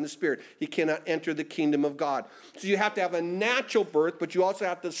water and the Spirit, he cannot enter the kingdom of God. So you have to have a natural birth, but you also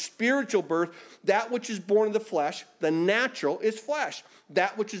have the spiritual birth. That which is born of the flesh, the natural, is flesh.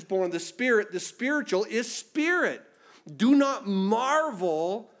 That which is born of the Spirit, the spiritual, is spirit. Do not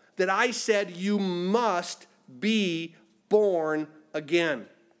marvel that I said you must be born again.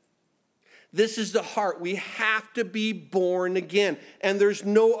 This is the heart. We have to be born again. And there's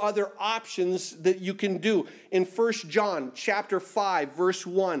no other options that you can do. In 1 John chapter 5, verse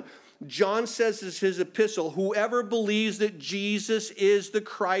 1, John says in his epistle, whoever believes that Jesus is the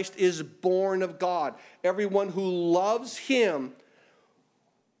Christ is born of God. Everyone who loves him,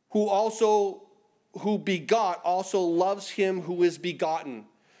 who begot, also loves him who is begotten.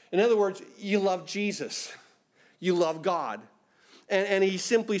 In other words, you love Jesus. You love God. And he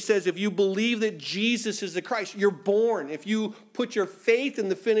simply says, if you believe that Jesus is the Christ, you're born. If you put your faith in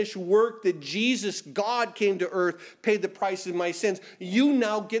the finished work that Jesus, God, came to earth, paid the price of my sins, you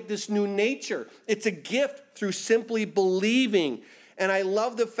now get this new nature. It's a gift through simply believing. And I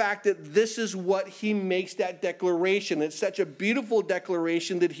love the fact that this is what he makes that declaration. It's such a beautiful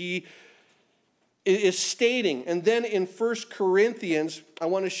declaration that he is stating. And then in 1 Corinthians, I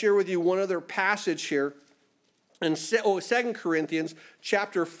want to share with you one other passage here. In 2 Corinthians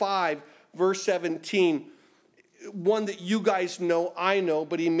chapter 5, verse 17, one that you guys know, I know,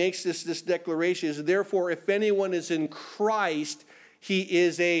 but he makes this declaration is, therefore, if anyone is in Christ, he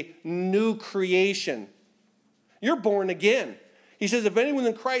is a new creation. You're born again. He says, if anyone's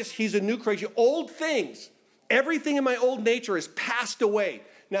in Christ, he's a new creation. Old things, everything in my old nature is passed away.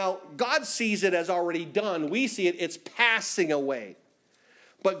 Now, God sees it as already done. We see it, it's passing away.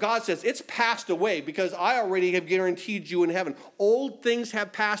 But God says, it's passed away because I already have guaranteed you in heaven. Old things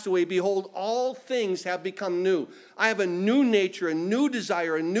have passed away. Behold, all things have become new. I have a new nature, a new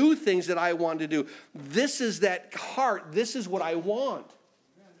desire, a new things that I want to do. This is that heart. This is what I want.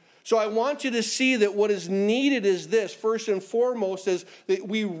 So I want you to see that what is needed is this. First and foremost is that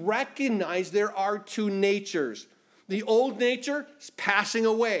we recognize there are two natures. The old nature is passing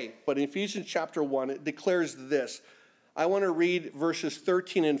away. But in Ephesians chapter 1, it declares this. I want to read verses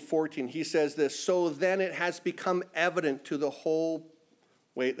 13 and 14. He says this, so then it has become evident to the whole,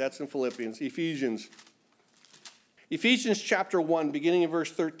 wait, that's in Philippians, Ephesians chapter 1, beginning in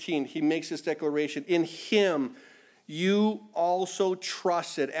verse 13, he makes this declaration. In him you also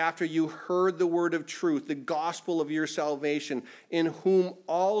trusted after you heard the word of truth, the gospel of your salvation, in whom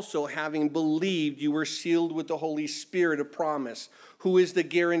also having believed you were sealed with the Holy Spirit of promise, who is the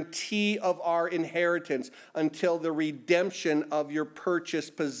guarantee of our inheritance until the redemption of your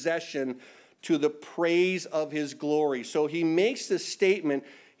purchased possession to the praise of his glory. So he makes this statement.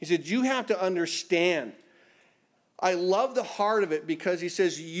 He said, you have to understand. I love the heart of it because he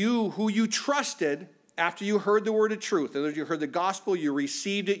says, you who you trusted after you heard the word of truth, and you heard the gospel, you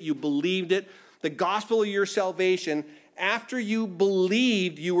received it, you believed it, the gospel of your salvation, after you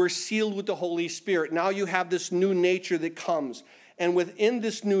believed, you were sealed with the Holy Spirit. Now you have this new nature that comes. And within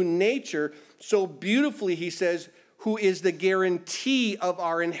this new nature, so beautifully, he says, who is the guarantee of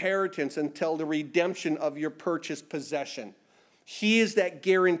our inheritance until the redemption of your purchased possession. He is that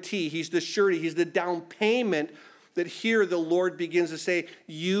guarantee. He's the surety. He's the down payment that here the Lord begins to say,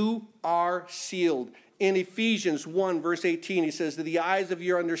 you are sealed. In Ephesians 1, verse 18, he says, that the eyes of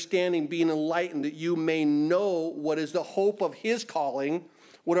your understanding being enlightened, that you may know what is the hope of his calling,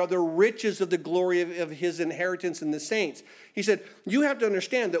 what are the riches of the glory of his inheritance in the saints. He said, you have to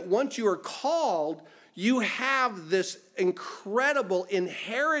understand that once you are called, you have this incredible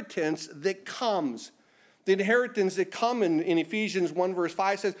inheritance that comes. The inheritance that come in Ephesians 1, verse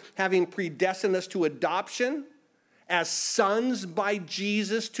 5 says, having predestined us to adoption as sons by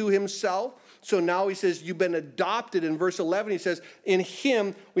Jesus to himself, So now he says, you've been adopted. In verse 11, he says, in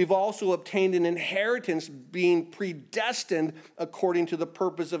him we've also obtained an inheritance, being predestined according to the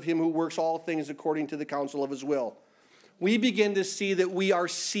purpose of him who works all things according to the counsel of his will. We begin to see that we are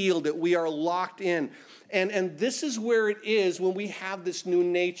sealed, that we are locked in. And this is where it is when we have this new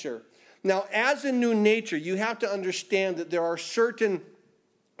nature. Now, as a new nature, you have to understand that there are certain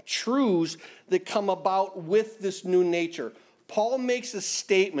truths that come about with this new nature. Paul makes a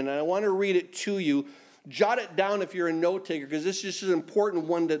statement, and I want to read it to you. Jot it down if you're a note taker, because this is just an important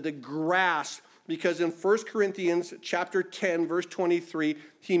one to grasp. Because in 1 Corinthians chapter 10, verse 23,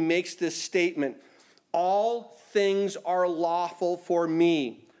 he makes this statement. All things are lawful for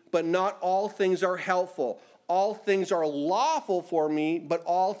me, but not all things are helpful. All things are lawful for me, but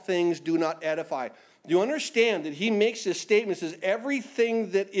all things do not edify. Do you understand that he makes this statement? Says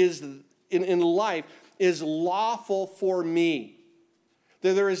everything that is in life is lawful for me.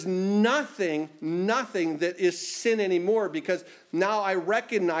 That there is nothing that is sin anymore, because now I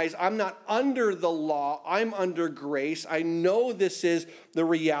recognize I'm not under the law, I'm under grace. I know this is the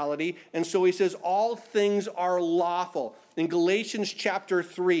reality. And so he says all things are lawful. In Galatians chapter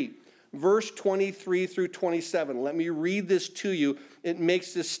 3, verse 23 through 27, let me read this to you. It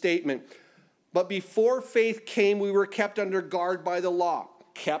makes this statement. But before faith came, we were kept under guard by the law,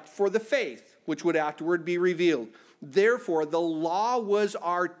 kept for the faith, which would afterward be revealed. Therefore, the law was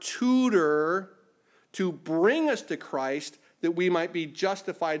our tutor to bring us to Christ, that we might be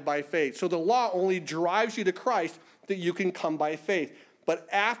justified by faith. So the law only drives you to Christ that you can come by faith. But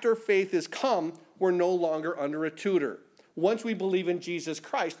after faith has come, we're no longer under a tutor. Once we believe in Jesus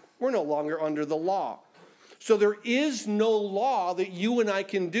Christ, we're no longer under the law. So there is no law that you and I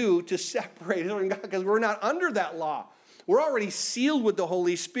can do to separate us from God, because we're not under that law. We're already sealed with the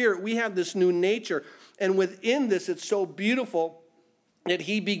Holy Spirit. We have this new nature. And within this, it's so beautiful that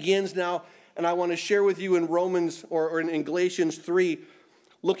he begins now, and I want to share with you in Romans, or in Galatians 3,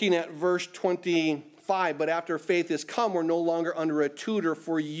 looking at verse 25, but after faith has come, we're no longer under a tutor.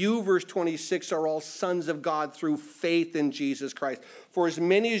 For you, verse 26, are all sons of God through faith in Jesus Christ. For as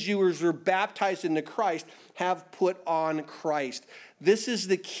many as you as were baptized into Christ have put on Christ. This is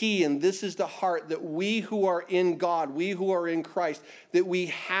the key, and this is the heart, that we who are in God, we who are in Christ, that we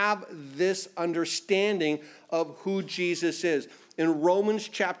have this understanding of who Jesus is. In Romans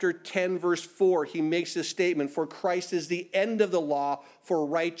chapter 10, verse 4, he makes this statement, for Christ is the end of the law for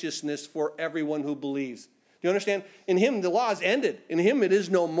righteousness for everyone who believes. Do you understand? In him, the law is ended. In him, it is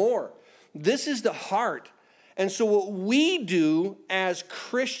no more. This is the heart. And so what we do as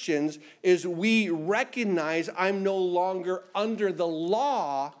Christians is we recognize I'm no longer under the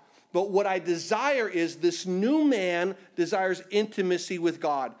law, but what I desire is this new man desires intimacy with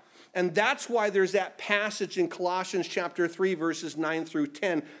God. And that's why there's that passage in Colossians chapter 3, verses 9 through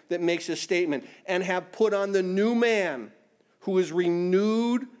 10 that makes a statement. And have put on the new man who is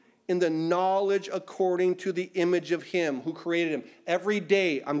renewed in the knowledge according to the image of him who created him. Every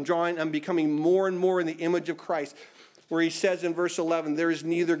day I'm becoming more and more in the image of Christ, where he says in verse 11, there is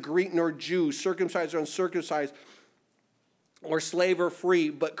neither Greek nor Jew, circumcised or uncircumcised, or slave or free,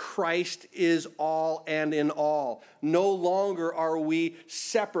 but Christ is all and in all. No longer are we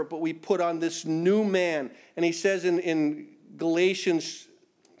separate, but we put on this new man. And he says in Galatians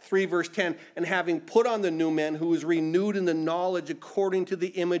 3 verse 10, and having put on the new man who is renewed in the knowledge according to the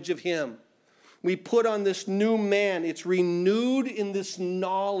image of him. We put on this new man. It's renewed in this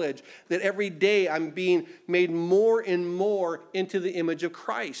knowledge that every day I'm being made more and more into the image of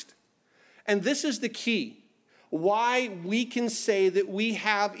Christ. And this is the key. Why we can say that we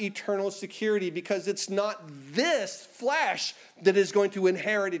have eternal security, because it's not this flesh that is going to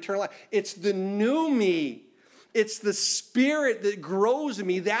inherit eternal life. It's the new me. It's the Spirit that grows in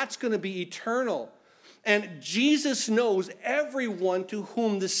me. That's going to be eternal. And Jesus knows everyone to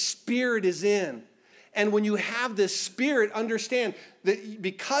whom the Spirit is in. And when you have this Spirit, understand that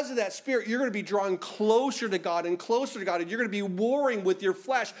because of that Spirit, you're going to be drawing closer to God and closer to God. And you're going to be warring with your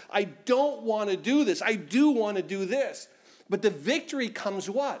flesh. I don't want to do this. I do want to do this. But the victory comes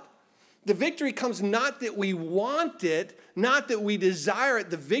what? The victory comes not that we want it, not that we desire it.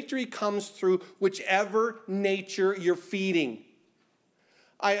 The victory comes through whichever nature you're feeding.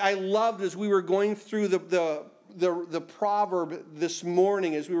 I loved as we were going through the proverb this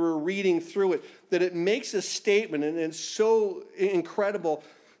morning, as we were reading through it, that it makes a statement, and it's so incredible.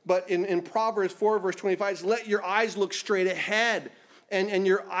 But in Proverbs 4, verse 25, it's let your eyes look straight ahead and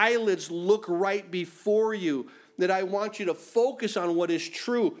your eyelids look right before you. That I want you to focus on what is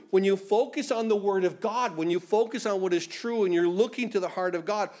true. When you focus on the Word of God, when you focus on what is true and you're looking to the heart of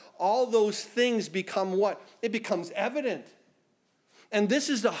God, all those things become what? It becomes evident. And this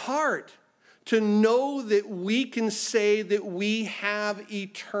is the heart. to know that we can say that we have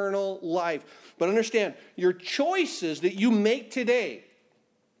eternal life. But understand, your choices that you make today,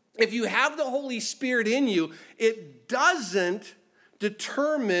 if you have the Holy Spirit in you, it doesn't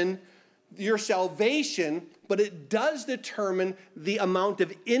determine your salvation, but it does determine the amount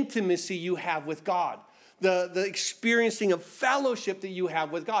of intimacy you have with God, the experiencing of fellowship that you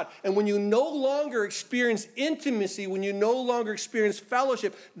have with God. And when you no longer experience intimacy, when you no longer experience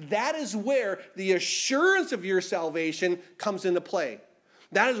fellowship, that is where the assurance of your salvation comes into play.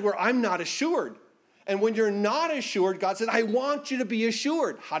 That is where I'm not assured. And when you're not assured, God said, I want you to be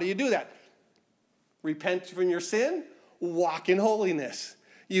assured. How do you do that? Repent from your sin, walk in holiness.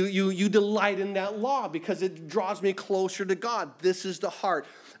 You delight in that law because it draws me closer to God. This is the heart.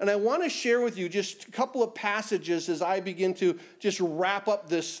 And I want to share with you just a couple of passages as I begin to just wrap up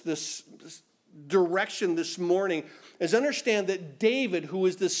this direction this morning, is understand that David, who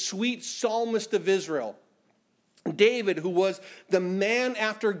is the sweet psalmist of Israel, David, who was the man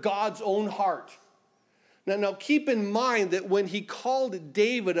after God's own heart. Now keep in mind that when he called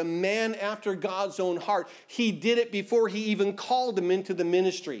David a man after God's own heart, he did it before he even called him into the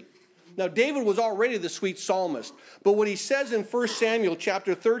ministry. Now, David was already the sweet psalmist. But what he says in 1 Samuel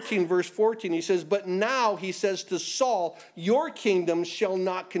chapter 13, verse 14, he says, but now, he says to Saul, your kingdom shall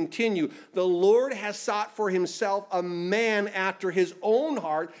not continue. The Lord has sought for himself a man after his own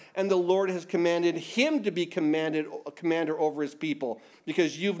heart, and the Lord has commanded him to be a commander over his people,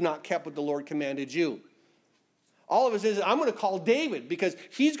 because you've not kept what the Lord commanded you. All of it is, I'm going to call David because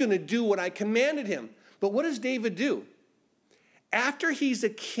he's going to do what I commanded him. But what does David do? After he's a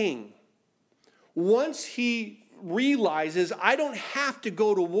king, once he realizes I don't have to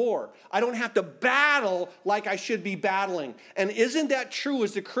go to war, I don't have to battle like I should be battling. And isn't that true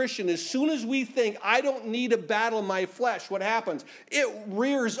as a Christian? As soon as we think I don't need to battle my flesh, what happens? It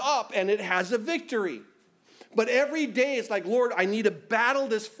rears up and it has a victory. But every day it's like, Lord, I need to battle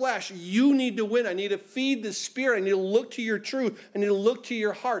this flesh. You need to win. I need to feed the spirit. I need to look to your truth. I need to look to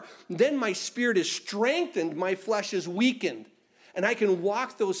your heart. Then my spirit is strengthened. My flesh is weakened. And I can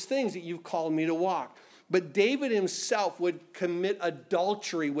walk those things that you've called me to walk. But David himself would commit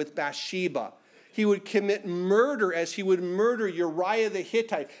adultery with Bathsheba. He would commit murder as he would murder Uriah the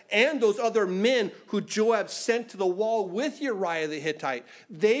Hittite and those other men who Joab sent to the wall with Uriah the Hittite.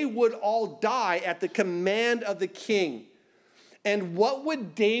 They would all die at the command of the king. And what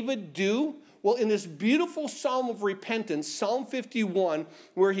would David do? Well, in this beautiful psalm of repentance, Psalm 51,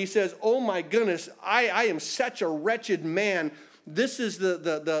 where he says, oh my goodness, I am such a wretched man. This is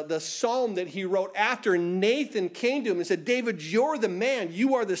the psalm that he wrote after Nathan came to him and said, David, you're the man.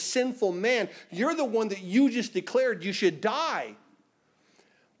 You are the sinful man. You're the one that you just declared you should die.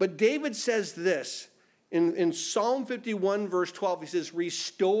 But David says this in Psalm 51, verse 12. He says,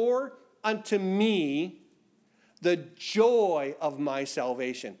 restore unto me the joy of my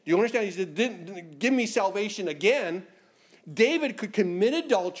salvation. Do you understand? He said, didn't give me salvation again. David could commit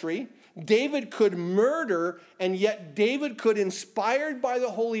adultery. David could murder, and yet David could, inspired by the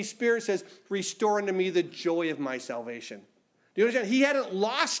Holy Spirit, says, restore unto me the joy of my salvation. Do you understand? He hadn't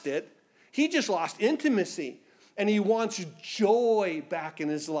lost it. He just lost intimacy. And he wants joy back in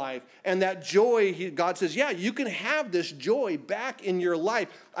his life. And that joy, God says, yeah, you can have this joy back in your life.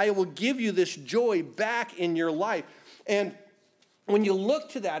 I will give you this joy back in your life. And when you look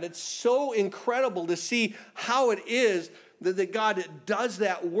to that, it's so incredible to see how it is that God does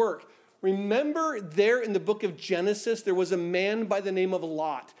that work. Remember there in the book of Genesis, there was a man by the name of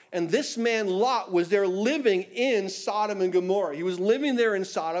Lot. And this man, Lot, was there living in Sodom and Gomorrah. He was living there in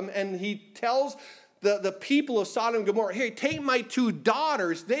Sodom, and he tells the people of Sodom and Gomorrah, hey, take my two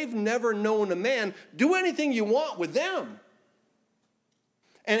daughters. They've never known a man. Do anything you want with them.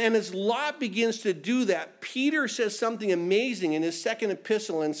 And as Lot begins to do that, Peter says something amazing in his second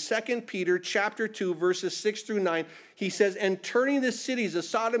epistle in 2 Peter chapter 2, verses 6 through 9. He says, and turning the cities of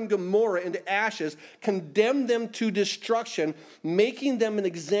Sodom and Gomorrah into ashes, condemned them to destruction, making them an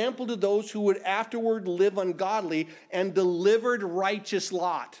example to those who would afterward live ungodly, and delivered righteous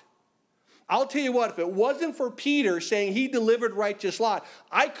Lot. I'll tell you what, if it wasn't for Peter saying he delivered righteous Lot,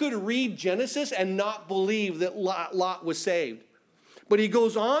 I could read Genesis and not believe that Lot was saved. But he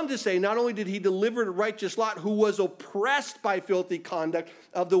goes on to say, not only did he deliver the righteous Lot, who was oppressed by filthy conduct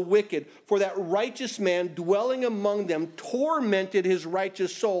of the wicked, for that righteous man dwelling among them tormented his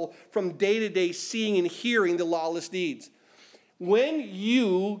righteous soul from day to day, seeing and hearing the lawless deeds. When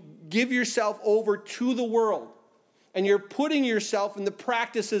you give yourself over to the world, and you're putting yourself in the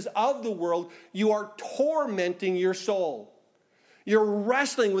practices of the world, you are tormenting your soul. You're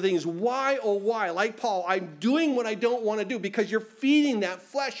wrestling with things. Why, oh why? Like Paul, I'm doing what I don't want to do because you're feeding that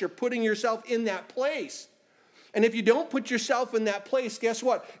flesh. You're putting yourself in that place. And if you don't put yourself in that place, guess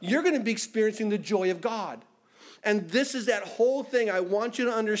what? You're going to be experiencing the joy of God. And this is that whole thing. I want you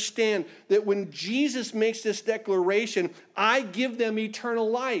to understand that when Jesus makes this declaration, I give them eternal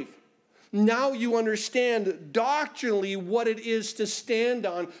life. Now you understand doctrinally what it is to stand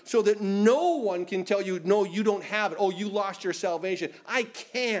on so that no one can tell you, no, you don't have it. Oh, you lost your salvation. I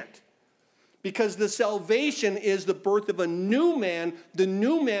can't. Because the salvation is the birth of a new man. The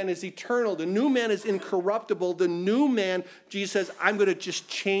new man is eternal. The new man is incorruptible. The new man, Jesus says, I'm going to just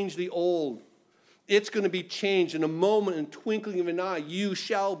change the old. It's going to be changed in a moment, in twinkling of an eye. You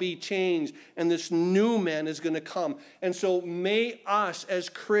shall be changed, and this new man is going to come. And so may us as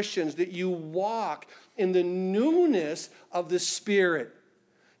Christians, that you walk in the newness of the Spirit.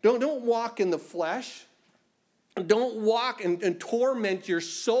 Don't walk in the flesh. Don't walk and torment your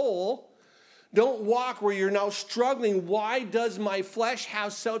soul. Don't walk where you're now struggling. Why does my flesh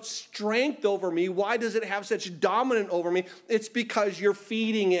have such strength over me? Why does it have such dominance over me? It's because you're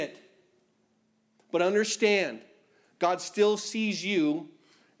feeding it. But understand, God still sees you,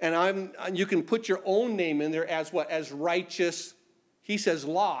 and you can put your own name in there as what? As righteous. He says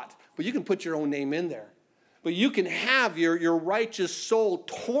Lot, but you can put your own name in there. But you can have your righteous soul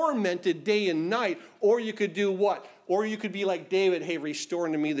tormented day and night, or you could do what? Or you could be like David, hey, restore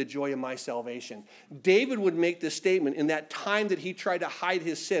unto me the joy of my salvation. David would make this statement in that time that he tried to hide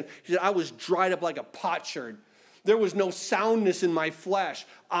his sin. He said, I was dried up like a potsherd. There was no soundness in my flesh.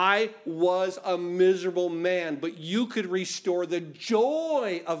 I was a miserable man, but you could restore the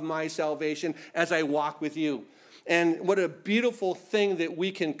joy of my salvation as I walk with you. And what a beautiful thing that we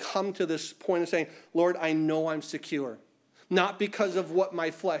can come to this point of saying, Lord, I know I'm secure. Not because of what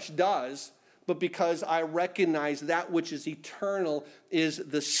my flesh does, but because I recognize that which is eternal is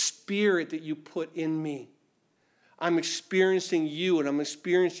the Spirit that you put in me. I'm experiencing you, and I'm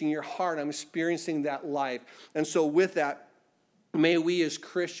experiencing your heart. I'm experiencing that life. And so with that, may we as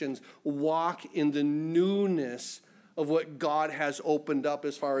Christians walk in the newness of what God has opened up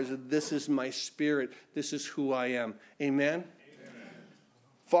as far as this is my spirit, this is who I am. Amen? Amen.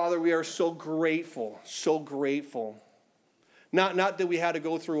 Father, we are so grateful, so grateful. Not that we had to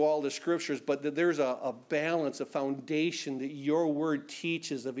go through all the scriptures, but that there's a balance, a foundation that your word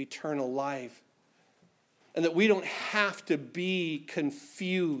teaches of eternal life. And that we don't have to be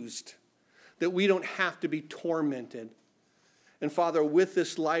confused, that we don't have to be tormented. And Father, with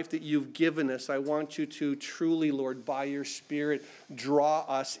this life that you've given us, I want you to truly, Lord, by your Spirit, draw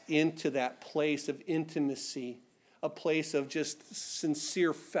us into that place of intimacy, a place of just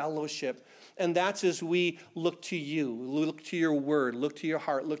sincere fellowship. And that's as we look to you, look to your word, look to your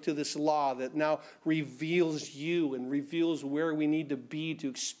heart, look to this law that now reveals you and reveals where we need to be to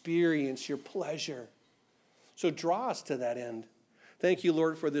experience your pleasure. So draw us to that end. Thank you,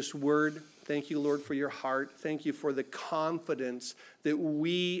 Lord, for this word. Thank you, Lord, for your heart. Thank you for the confidence that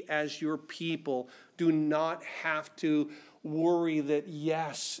we as your people do not have to worry that,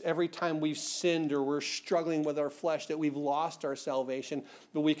 yes, every time we've sinned or we're struggling with our flesh, that we've lost our salvation,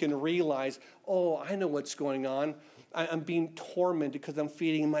 but we can realize, oh, I know what's going on. I'm being tormented because I'm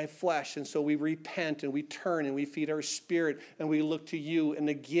feeding my flesh. And so we repent and we turn and we feed our spirit and we look to you. And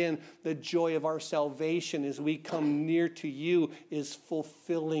again, the joy of our salvation as we come near to you is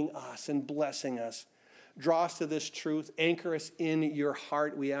fulfilling us and blessing us. Draw us to this truth. Anchor us in your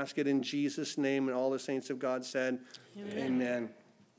heart. We ask it in Jesus' name. And all the saints of God said, Amen. Amen.